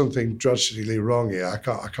 look, there's something drastically wrong here. I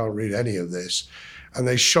can't read any of this. and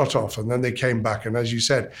they shot off, and then they came back. And as you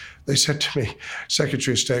said, they said to me,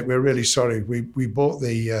 Secretary of State, we're really sorry. We bought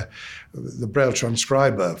the Braille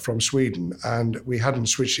transcriber from Sweden, and we hadn't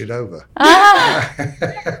switched it over.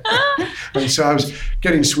 And so I was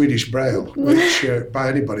getting Swedish Braille, which by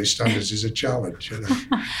anybody's standards is a challenge. You know?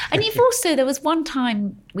 And you've also, there was one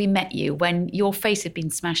time we met you when your face had been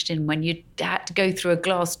smashed in, when you had to go through a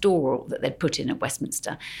glass door that they'd put in at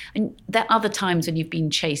Westminster. And there are other times when you've been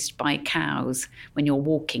chased by cows when you're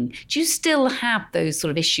walking. Do you still have those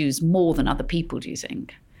sort of issues more than other people, do you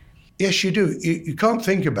think? Yes, you do. You can't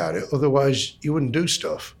think about it, otherwise you wouldn't do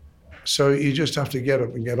stuff. So you just have to get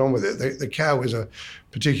up and get on with it. The cow is a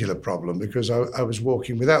particular problem because I was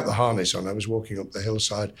walking without the harness on. I was walking up the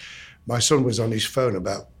hillside. My son was on his phone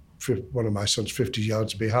about one of my sons 50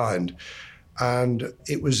 yards behind. And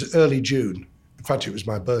it was early June. In fact, it was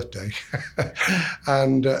my birthday.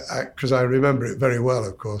 And because I remember it very well,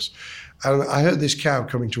 of course. And I heard this cow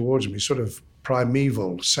coming towards me, sort of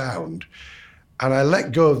primeval sound. And I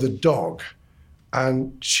let go of the dog.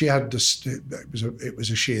 And she had this, it was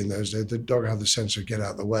a she in those days. The dog had the sense of get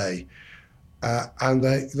out of the way. And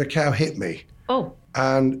the cow hit me. Oh.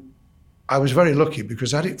 And I was very lucky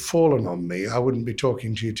because had it fallen on me, I wouldn't be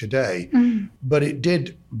talking to you today. But it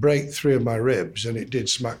did break 3 of my ribs and it did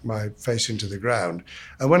smack my face into the ground.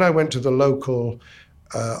 And when I went to the local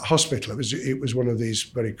hospital, it was one of these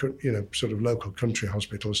very, sort of local country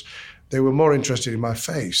hospitals. They were more interested in my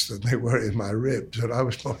face than they were in my ribs, and I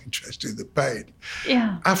was more interested in the pain.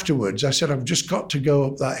 Yeah. Afterwards, I said, I've just got to go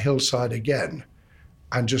up that hillside again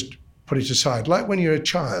and just put it aside. Like when you're a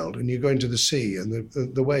child and you go into the sea and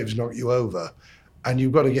the waves knock you over and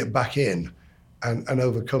you've got to get back in and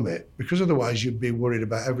overcome it, because otherwise you'd be worried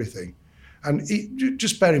about everything. And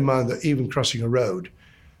just bear in mind that even crossing a road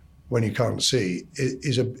when you can't see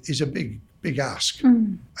is a big ask.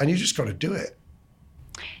 And you just got to do it.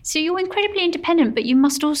 So you're incredibly independent, but you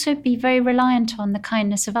must also be very reliant on the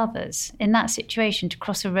kindness of others in that situation to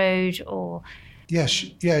cross a road or... Yes,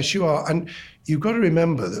 you are. And you've got to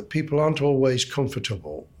remember that people aren't always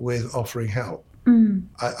comfortable with offering help.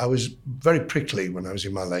 I was very prickly when I was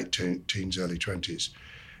in my late teens, early 20s.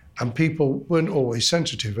 And people weren't always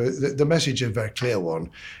sensitive. The message is a very clear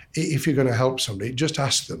one. If you're going to help somebody, just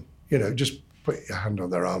ask them. Just put your hand on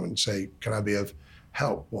their arm and say, can I be of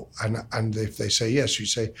help? And if they say yes, you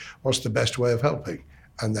say, what's the best way of helping?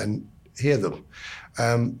 And then hear them.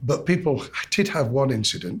 But I did have one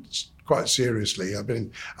incident, quite seriously. I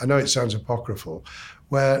know it sounds apocryphal,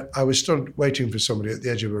 where I was stood waiting for somebody at the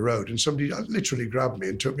edge of a road and somebody literally grabbed me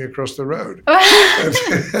and took me across the road. Well,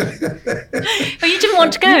 you didn't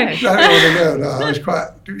want to go. I didn't want to go, no. I was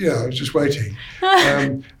I was just waiting.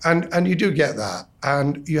 And you do get that.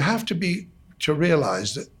 And you have to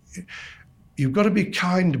realise that you've got to be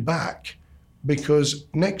kind back, because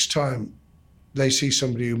next time they see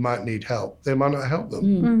somebody who might need help, they might not help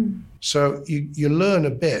them. So you learn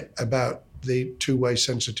a bit about the two-way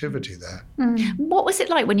sensitivity there. What was it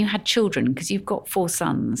like when you had children? Because you've got 4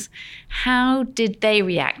 sons. How did they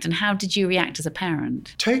react and how did you react as a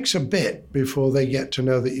parent? It takes a bit before they get to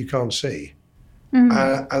know that you can't see.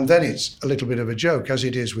 And then it's a little bit of a joke, as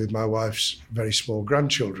it is with my wife's very small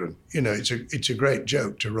grandchildren. It's a great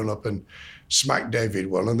joke to run up and smack David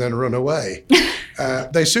one and then run away.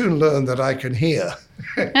 They soon learn that I can hear,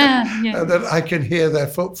 and that I can hear their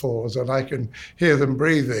footfalls and I can hear them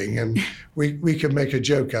breathing, and we can make a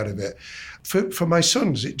joke out of it. For my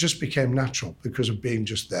sons, it just became natural because of being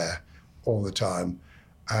just there all the time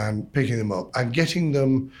and picking them up and getting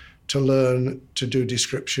them to learn to do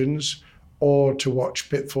descriptions or to watch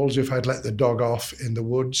pitfalls. If I'd let the dog off in the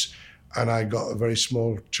woods and I got a very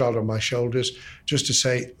small child on my shoulders, just to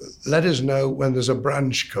say, let us know when there's a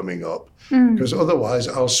branch coming up, because otherwise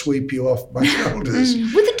I'll sweep you off my shoulders.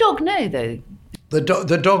 Would the dog know, though?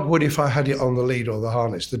 The dog would, if I had it on the lead or the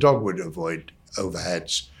harness, the dog would avoid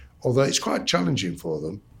overheads, although it's quite challenging for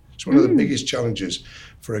them. It's one of the biggest challenges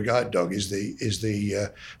for a guide dog is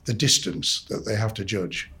the distance that they have to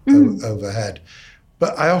judge overhead.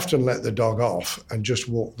 But I often let the dog off and just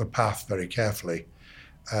walk the path very carefully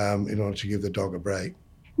in order to give the dog a break.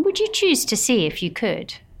 Would you choose to see if you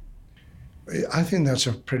could? I think that's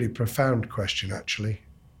a pretty profound question, actually.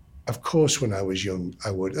 Of course, when I was young,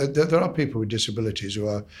 I would. There are people with disabilities who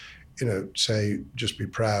are, say, just be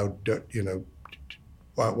proud,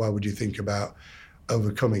 why would you think about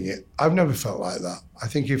overcoming it? I've never felt like that. I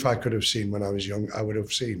think if I could have seen when I was young, I would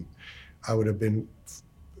have seen. I would have been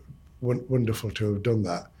wonderful to have done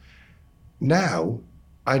that. Now,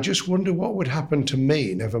 I just wonder what would happen to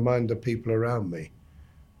me, never mind the people around me.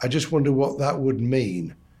 I just wonder what that would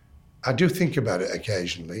mean. I do think about it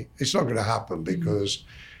occasionally. It's not going to happen because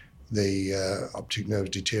the optic nerves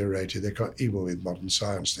deteriorated. They can't, even with modern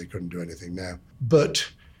science, they couldn't do anything now. But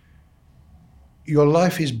your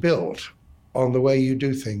life is built on the way you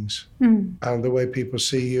do things and the way people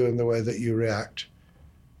see you and the way that you react.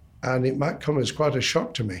 And it might come as quite a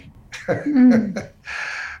shock to me.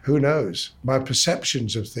 Who knows? My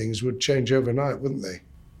perceptions of things would change overnight, wouldn't they?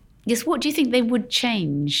 Yes, what do you think they would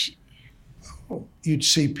change? Oh, you'd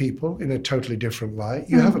see people in a totally different light.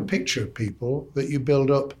 You have a picture of people that you build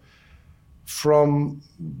up from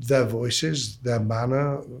their voices, their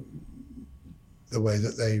manner, the way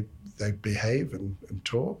that they behave and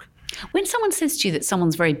talk. When someone says to you that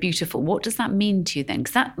someone's very beautiful, what does that mean to you then?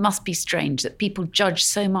 Because that must be strange that people judge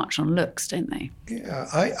so much on looks, don't they? Yeah,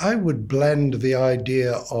 I would blend the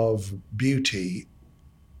idea of beauty.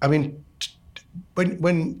 I mean,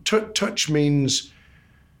 when touch means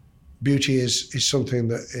beauty is something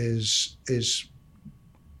that is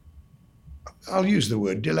I'll use the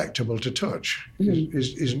word delectable to touch,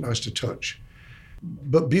 isn't nice to touch.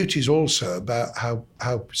 But beauty is also about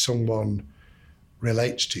how someone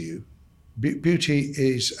relates to you. Beauty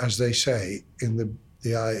is, as they say, in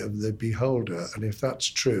the eye of the beholder, and if that's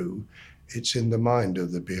true, it's in the mind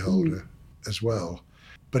of the beholder as well.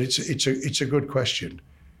 But it's a good question.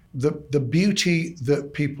 The beauty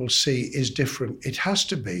that people see is different. It has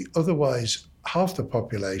to be, otherwise half the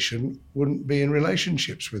population wouldn't be in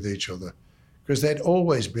relationships with each other, because they'd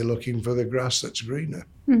always be looking for the grass that's greener.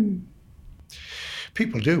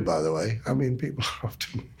 People do, by the way. I mean, people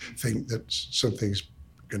often think that something's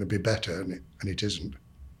going to be better, and it isn't.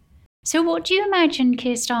 So what do you imagine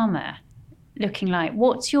Keir Starmer looking like?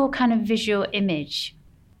 What's your kind of visual image?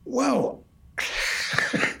 Well,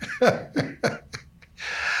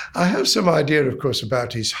 I have some idea, of course,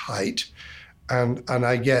 about his height, and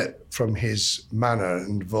I get from his manner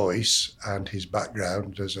and voice and his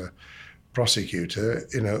background as a prosecutor,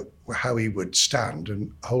 how he would stand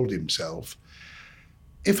and hold himself.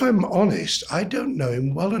 If I'm honest, I don't know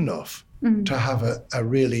him well enough to have a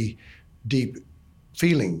really deep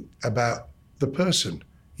feeling about the person.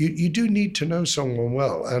 You do need to know someone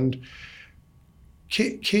well. And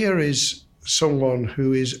Keir is someone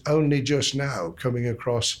who is only just now coming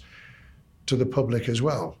across to the public as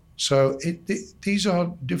well. So these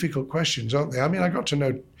are difficult questions, aren't they? I mean, I got to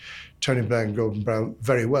know Tony Blair and Gordon Brown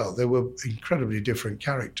very well. They were incredibly different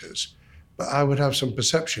characters, but I would have some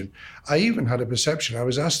perception. I even had a perception. I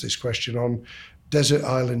was asked this question on Desert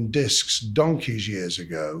Island Discs donkeys years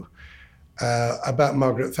ago about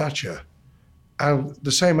Margaret Thatcher. And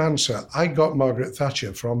the same answer, I got Margaret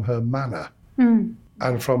Thatcher from her manner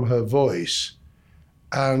and from her voice,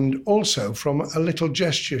 and also from a little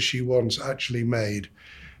gesture she once actually made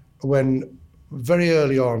when very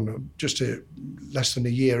early on, just less than a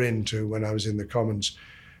year into when I was in the Commons,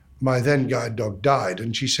 my then guide dog died,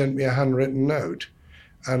 and she sent me a handwritten note.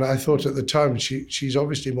 And I thought at the time, she's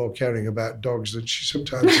obviously more caring about dogs than she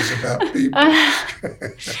sometimes is about people.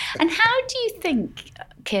 And how do you think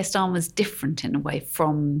Keir Starmer's different in a way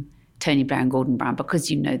from Tony Blair and Gordon Brown,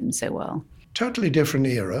 because you know them so well? Totally different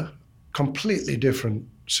era, completely different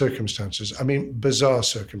circumstances. I mean, bizarre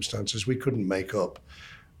circumstances we couldn't make up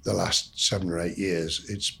the last 7 or 8 years.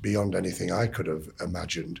 It's beyond anything I could have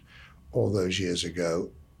imagined all those years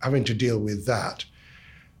ago. Having to deal with that,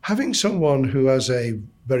 having someone who has a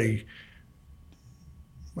very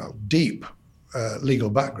deep legal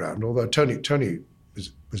background, although Tony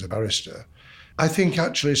was a barrister, I think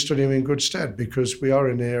actually stood him in good stead, because we are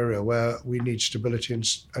in an area where we need stability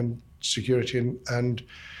and security and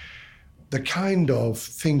the kind of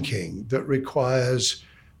thinking that requires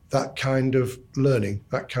that kind of learning,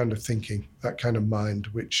 that kind of thinking, that kind of mind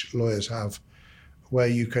which lawyers have, where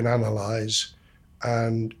you can analyse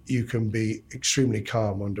and you can be extremely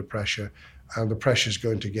calm under pressure, and the pressure's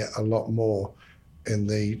going to get a lot more in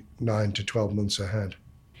the 9 to 12 months ahead.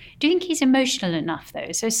 Do you think he's emotional enough,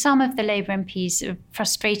 though? So some of the Labour MPs are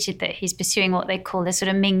frustrated that he's pursuing what they call the sort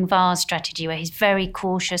of Ming Vase strategy, where he's very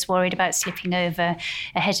cautious, worried about slipping over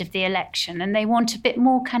ahead of the election, and they want a bit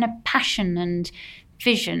more kind of passion and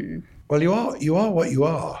vision. Well, you are what you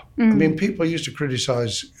are. I mean, people used to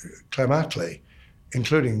criticise Clem Attlee,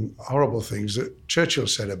 including horrible things that Churchill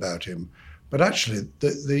said about him. But actually,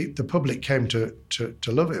 the public came to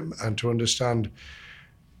love him and to understand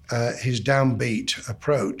his downbeat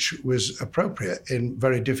approach was appropriate in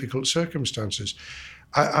very difficult circumstances.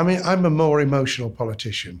 I mean, I'm a more emotional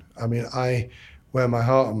politician. I mean, I wear my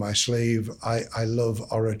heart on my sleeve. I love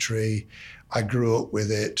oratory. I grew up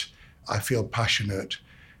with it. I feel passionate.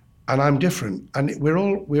 And I'm different, and we're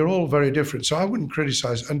all very different. So I wouldn't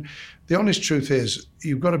criticise. And the honest truth is,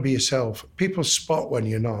 you've got to be yourself. People spot when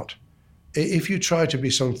you're not. If you try to be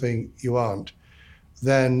something you aren't,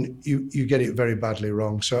 then you get it very badly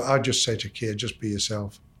wrong. So I just say to Keir, just be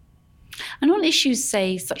yourself. And on issues,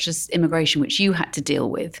 say, such as immigration, which you had to deal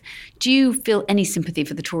with, do you feel any sympathy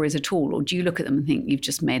for the Tories at all, or do you look at them and think you've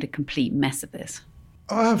just made a complete mess of this?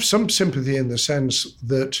 I have some sympathy in the sense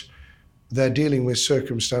that they're dealing with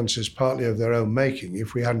circumstances partly of their own making.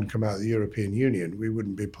 If we hadn't come out of the European Union, we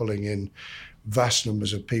wouldn't be pulling in vast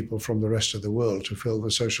numbers of people from the rest of the world to fill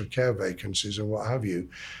the social care vacancies and what have you,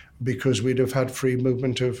 because we'd have had free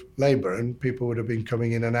movement of labour and people would have been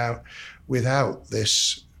coming in and out without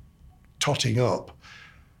this totting up.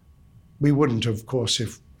 We wouldn't, of course,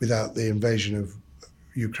 without the invasion of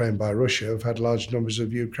Ukraine by Russia, have had large numbers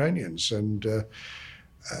of Ukrainians. And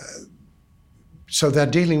so they're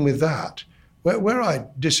dealing with that. Where I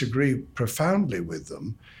disagree profoundly with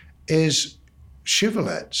them is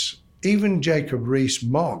shibboleths. Even Jacob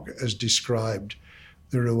Rees-Mogg has described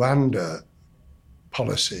the Rwanda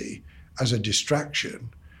policy as a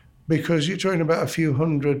distraction, because you're talking about a few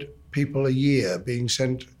hundred people a year being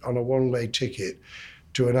sent on a one-way ticket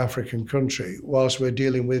to an African country, whilst we're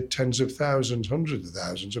dealing with tens of thousands, hundreds of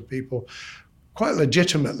thousands of people, quite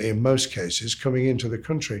legitimately in most cases, coming into the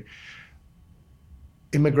country.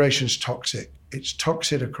 Immigration's toxic. It's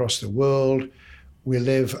toxic across the world. We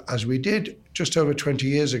live, as we did just over 20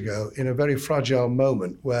 years ago, in a very fragile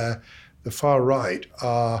moment where the far right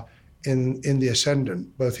are in the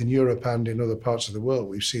ascendant, both in Europe and in other parts of the world.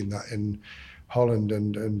 We've seen that in Holland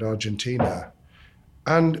and Argentina.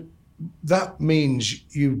 And that means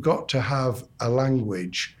you've got to have a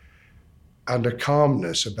language and a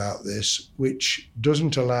calmness about this which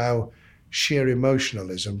doesn't allow sheer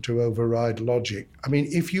emotionalism to override logic. I mean,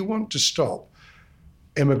 if you want to stop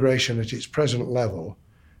immigration at its present level,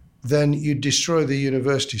 then you destroy the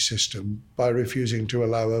university system by refusing to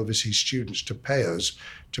allow overseas students to pay us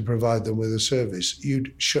to provide them with a service.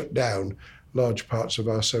 You'd shut down large parts of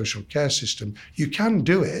our social care system. You can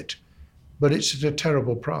do it, but it's at a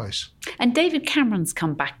terrible price. And David Cameron's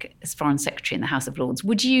come back as Foreign Secretary in the House of Lords.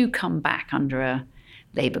 Would you come back under a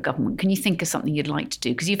Labour government? Can you think of something you'd like to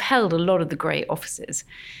do? Because you've held a lot of the great offices.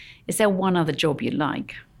 Is there one other job you'd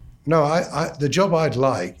like? No, the job I'd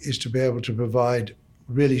like is to be able to provide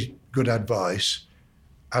really good advice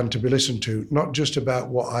and to be listened to, not just about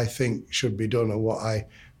what I think should be done or what I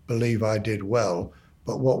believe I did well,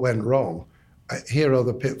 but what went wrong. Here are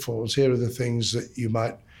the pitfalls, here are the things that you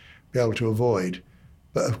might be able to avoid.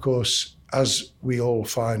 But of course, as we all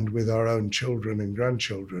find with our own children and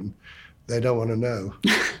grandchildren, they don't want to know.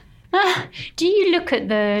 Do you look at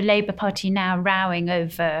the Labour Party now rowing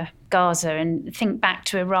over Gaza and think back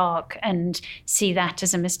to Iraq and see that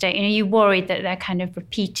as a mistake? Are you worried that they're kind of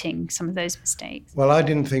repeating some of those mistakes? Well, I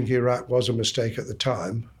didn't think Iraq was a mistake at the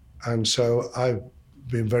time. And so I've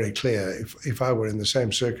been very clear, if I were in the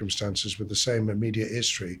same circumstances with the same immediate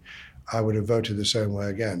history, I would have voted the same way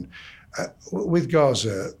again. With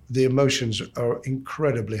Gaza, the emotions are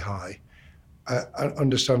incredibly high.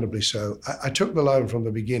 Understandably so. I took the line from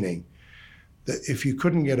the beginning that if you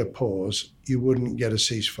couldn't get a pause, you wouldn't get a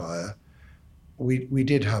ceasefire. We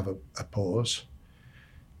did have a pause.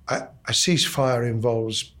 A ceasefire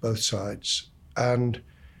involves both sides, and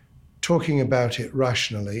talking about it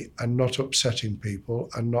rationally and not upsetting people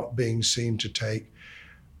and not being seen to take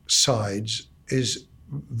sides is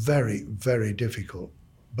very, very difficult.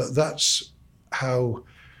 But that's how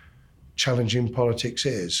challenging politics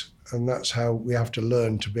is. And that's how we have to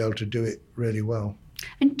learn to be able to do it really well.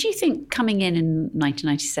 And do you think coming in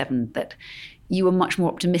 1997 that you were much more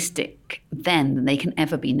optimistic then than they can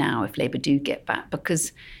ever be now if Labour do get back?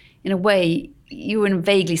 Because in a way, you were in a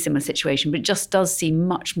vaguely similar situation, but it just does seem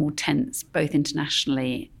much more tense, both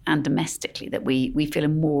internationally and domestically, that we feel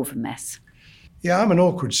in more of a mess. Yeah, I'm an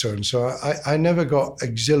awkward son, so I never got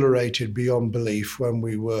exhilarated beyond belief when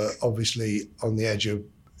we were obviously on the edge of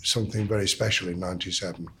something very special in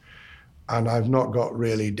 97. And I've not got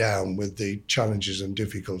really down with the challenges and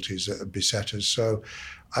difficulties that have beset us. So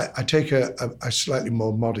I take a slightly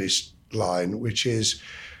more modest line, which is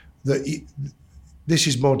that this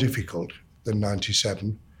is more difficult than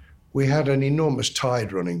 97. We had an enormous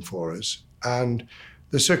tide running for us, and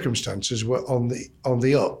the circumstances were on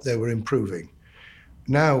the up. They were improving.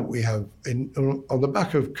 Now we have, on the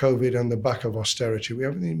back of COVID and the back of austerity, we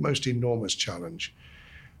have the most enormous challenge.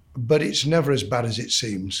 But it's never as bad as it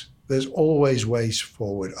seems. There's always ways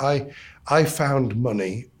forward. I found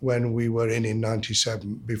money when we were in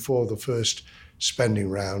 97, before the first spending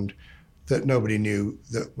round, that nobody knew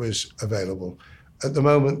that was available. At the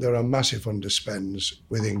moment, there are massive underspends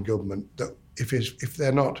within government that if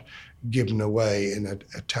they're not given away in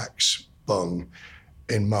a tax bung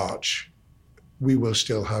in March, we will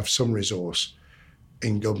still have some resource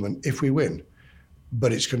in government if we win.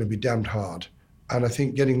 But it's going to be damned hard. And I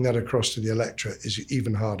think getting that across to the electorate is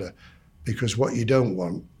even harder, because what you don't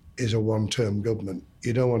want is a one-term government.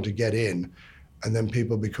 You don't want to get in and then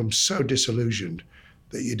people become so disillusioned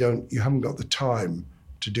that you haven't got the time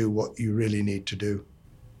to do what you really need to do.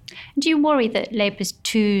 Do you worry that Labour's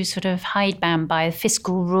too sort of hidebound by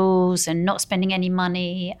fiscal rules and not spending any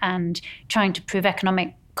money and trying to prove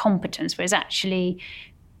economic competence, whereas actually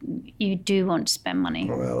you do want to spend money?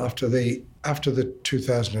 Well, after the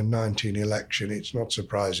 2019 election, it's not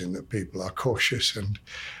surprising that people are cautious and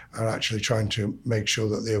are actually trying to make sure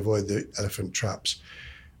that they avoid the elephant traps.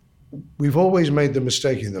 We've always made the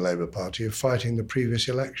mistake in the Labour Party of fighting the previous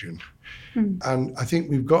election. And I think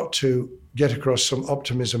we've got to get across some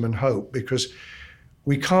optimism and hope, because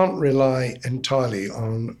we can't rely entirely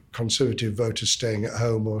on Conservative voters staying at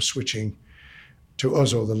home or switching to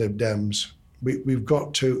us or the Lib Dems. We've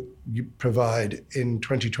got to provide in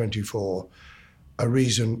 2024 a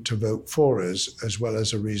reason to vote for us, as well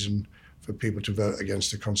as a reason for people to vote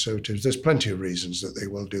against the Conservatives. There's plenty of reasons that they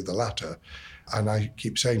will do the latter. And I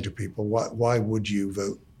keep saying to people, why would you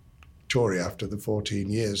vote Tory after the 14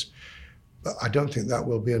 years? But I don't think that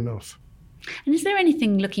will be enough. And is there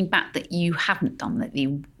anything looking back that you haven't done that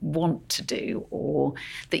you want to do, or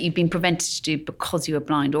that you've been prevented to do because you were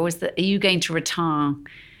blind? Or are you going to retire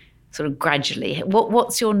sort of gradually?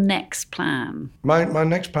 What's your next plan? My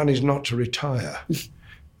next plan is not to retire.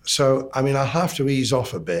 So, I mean, I'll have to ease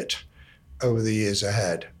off a bit over the years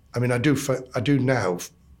ahead. I mean, I do now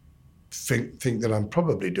think that I'm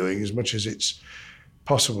probably doing as much as it's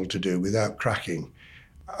possible to do without cracking.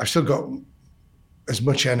 I've still got as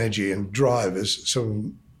much energy and drive as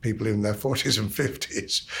some people in their 40s and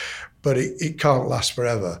 50s, but it can't last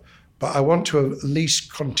forever. But I want to at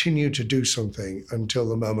least continue to do something until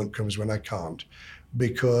the moment comes when I can't,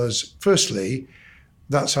 because firstly,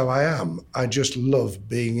 that's how I am. I just love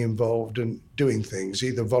being involved and doing things,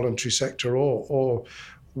 either voluntary sector or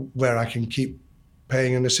where I can keep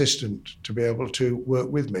paying an assistant to be able to work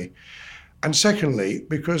with me. And secondly,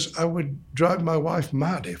 because I would drive my wife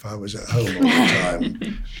mad if I was at home all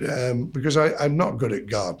the time, because I'm not good at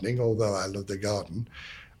gardening, although I love the garden.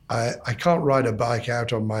 I can't ride a bike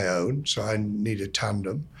out on my own, so I need a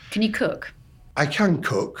tandem. Can you cook? I can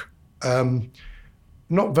cook.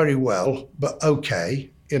 Not very well, but okay.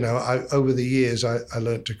 You know, over the years, I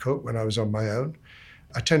learned to cook when I was on my own.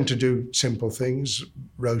 I tend to do simple things,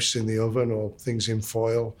 roasts in the oven or things in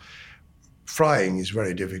foil. Frying is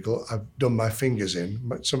very difficult. I've done my fingers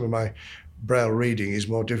in. Some of my Braille reading is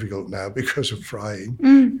more difficult now because of frying.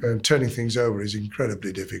 And turning things over is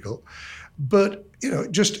incredibly difficult. But, you know,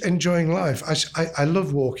 just enjoying life. I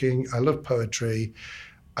love walking. I love poetry.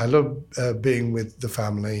 I love being with the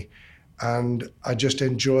family. And I just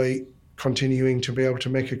enjoy continuing to be able to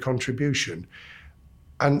make a contribution.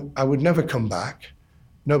 And I would never come back.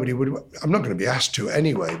 Nobody would. I'm not going to be asked to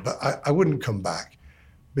anyway, but I wouldn't come back,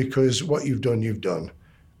 because what you've done, you've done.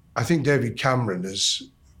 I think David Cameron has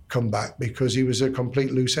come back because he was a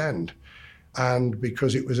complete loose end, and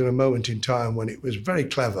because it was in a moment in time when it was very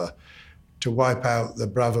clever to wipe out the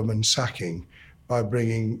Braverman sacking by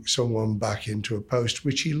bringing someone back into a post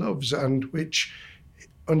which he loves and which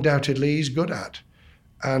undoubtedly he's good at.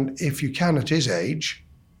 And if you can, at his age,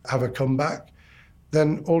 have a comeback,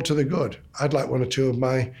 then all to the good. I'd like one or two of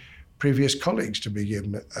my previous colleagues to be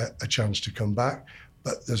given a chance to come back,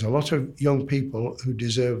 but there's a lot of young people who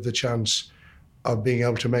deserve the chance of being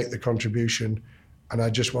able to make the contribution, and I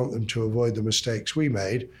just want them to avoid the mistakes we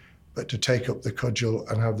made, but to take up the cudgel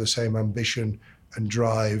and have the same ambition and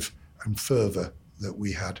drive and fervour that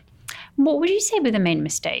we had. What would you say were the main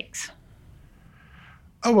mistakes?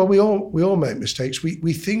 Oh, well, we all make mistakes.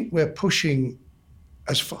 We think we're pushing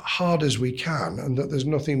as hard as we can and that there's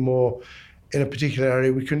nothing more in a particular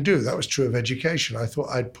area we can do. That was true of education. I thought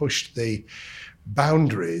I'd pushed the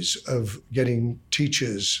boundaries of getting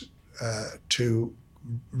teachers to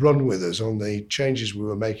run with us on the changes we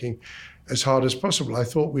were making as hard as possible. I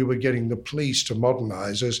thought we were getting the police to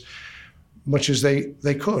modernise as much as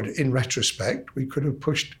they could. In retrospect, we could have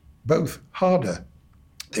pushed both harder.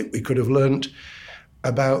 I think we could have learnt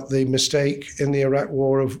about the mistake in the Iraq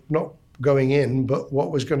War of not going in, but what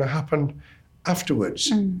was going to happen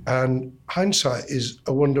afterwards. And hindsight is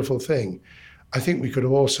a wonderful thing. I think we could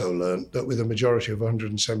have also learnt that with a majority of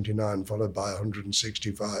 179, followed by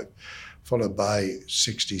 165, followed by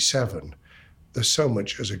 67, there's so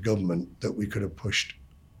much as a government that we could have pushed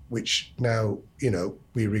which now,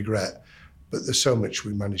 we regret. But there's so much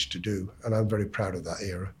we managed to do, and I'm very proud of that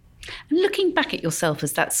era. And looking back at yourself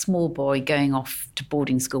as that small boy going off to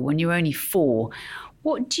boarding school when you were only 4,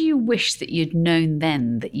 what do you wish that you'd known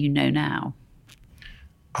then that you know now?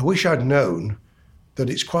 I wish I'd known that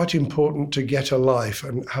it's quite important to get a life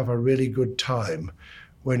and have a really good time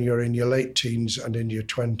when you're in your late teens and in your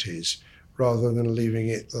 20s, rather than leaving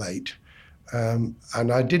it late.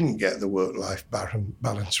 And I didn't get the work-life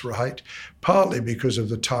balance right, partly because of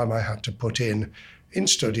the time I had to put in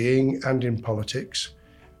studying and in politics,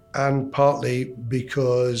 and partly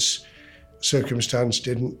because circumstance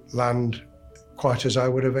didn't land quite as I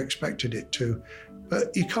would have expected it to.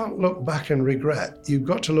 But you can't look back and regret. You've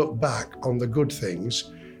got to look back on the good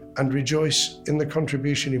things and rejoice in the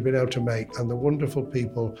contribution you've been able to make and the wonderful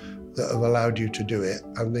people that have allowed you to do it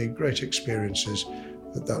and the great experiences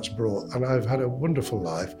that that's brought. And I've had a wonderful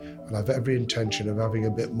life, and I've every intention of having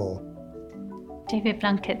a bit more. David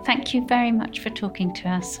Blunkett, thank you very much for talking to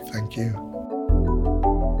us. Thank you.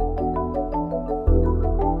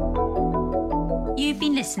 You've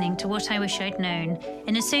been listening to What I Wish I'd Known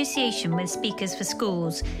in association with Speakers for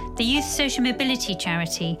Schools, the youth social mobility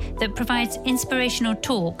charity that provides inspirational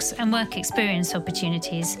talks and work experience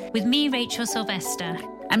opportunities, with me, Rachel Sylvester.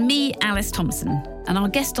 And me, Alice Thompson, and our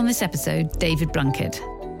guest on this episode, David Blunkett.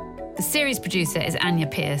 The series producer is Anya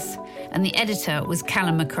Pearce, and the editor was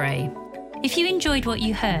Callum McRae. If you enjoyed what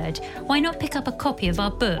you heard, why not pick up a copy of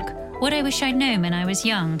our book, What I Wish I'd Known When I Was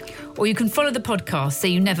Young? Or you can follow the podcast so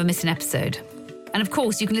you never miss an episode. And of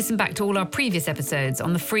course, you can listen back to all our previous episodes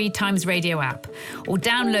on the free Times Radio app, or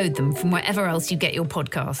download them from wherever else you get your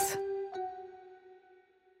podcasts.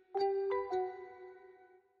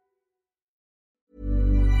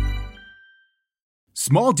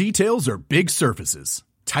 Small details are big surfaces.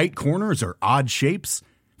 Tight corners are odd shapes.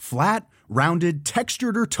 Flat, rounded,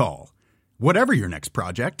 textured, or tall. Whatever your next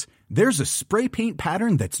project, there's a spray paint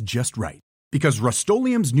pattern that's just right. Because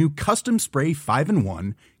Rust-Oleum's new Custom Spray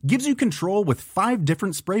 5-in-1 gives you control with 5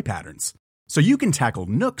 different spray patterns. So you can tackle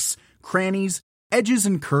nooks, crannies, edges,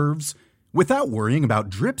 and curves without worrying about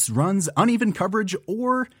drips, runs, uneven coverage,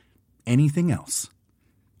 or anything else.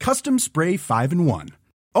 Custom Spray 5-in-1.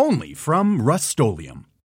 Only from Rust-Oleum.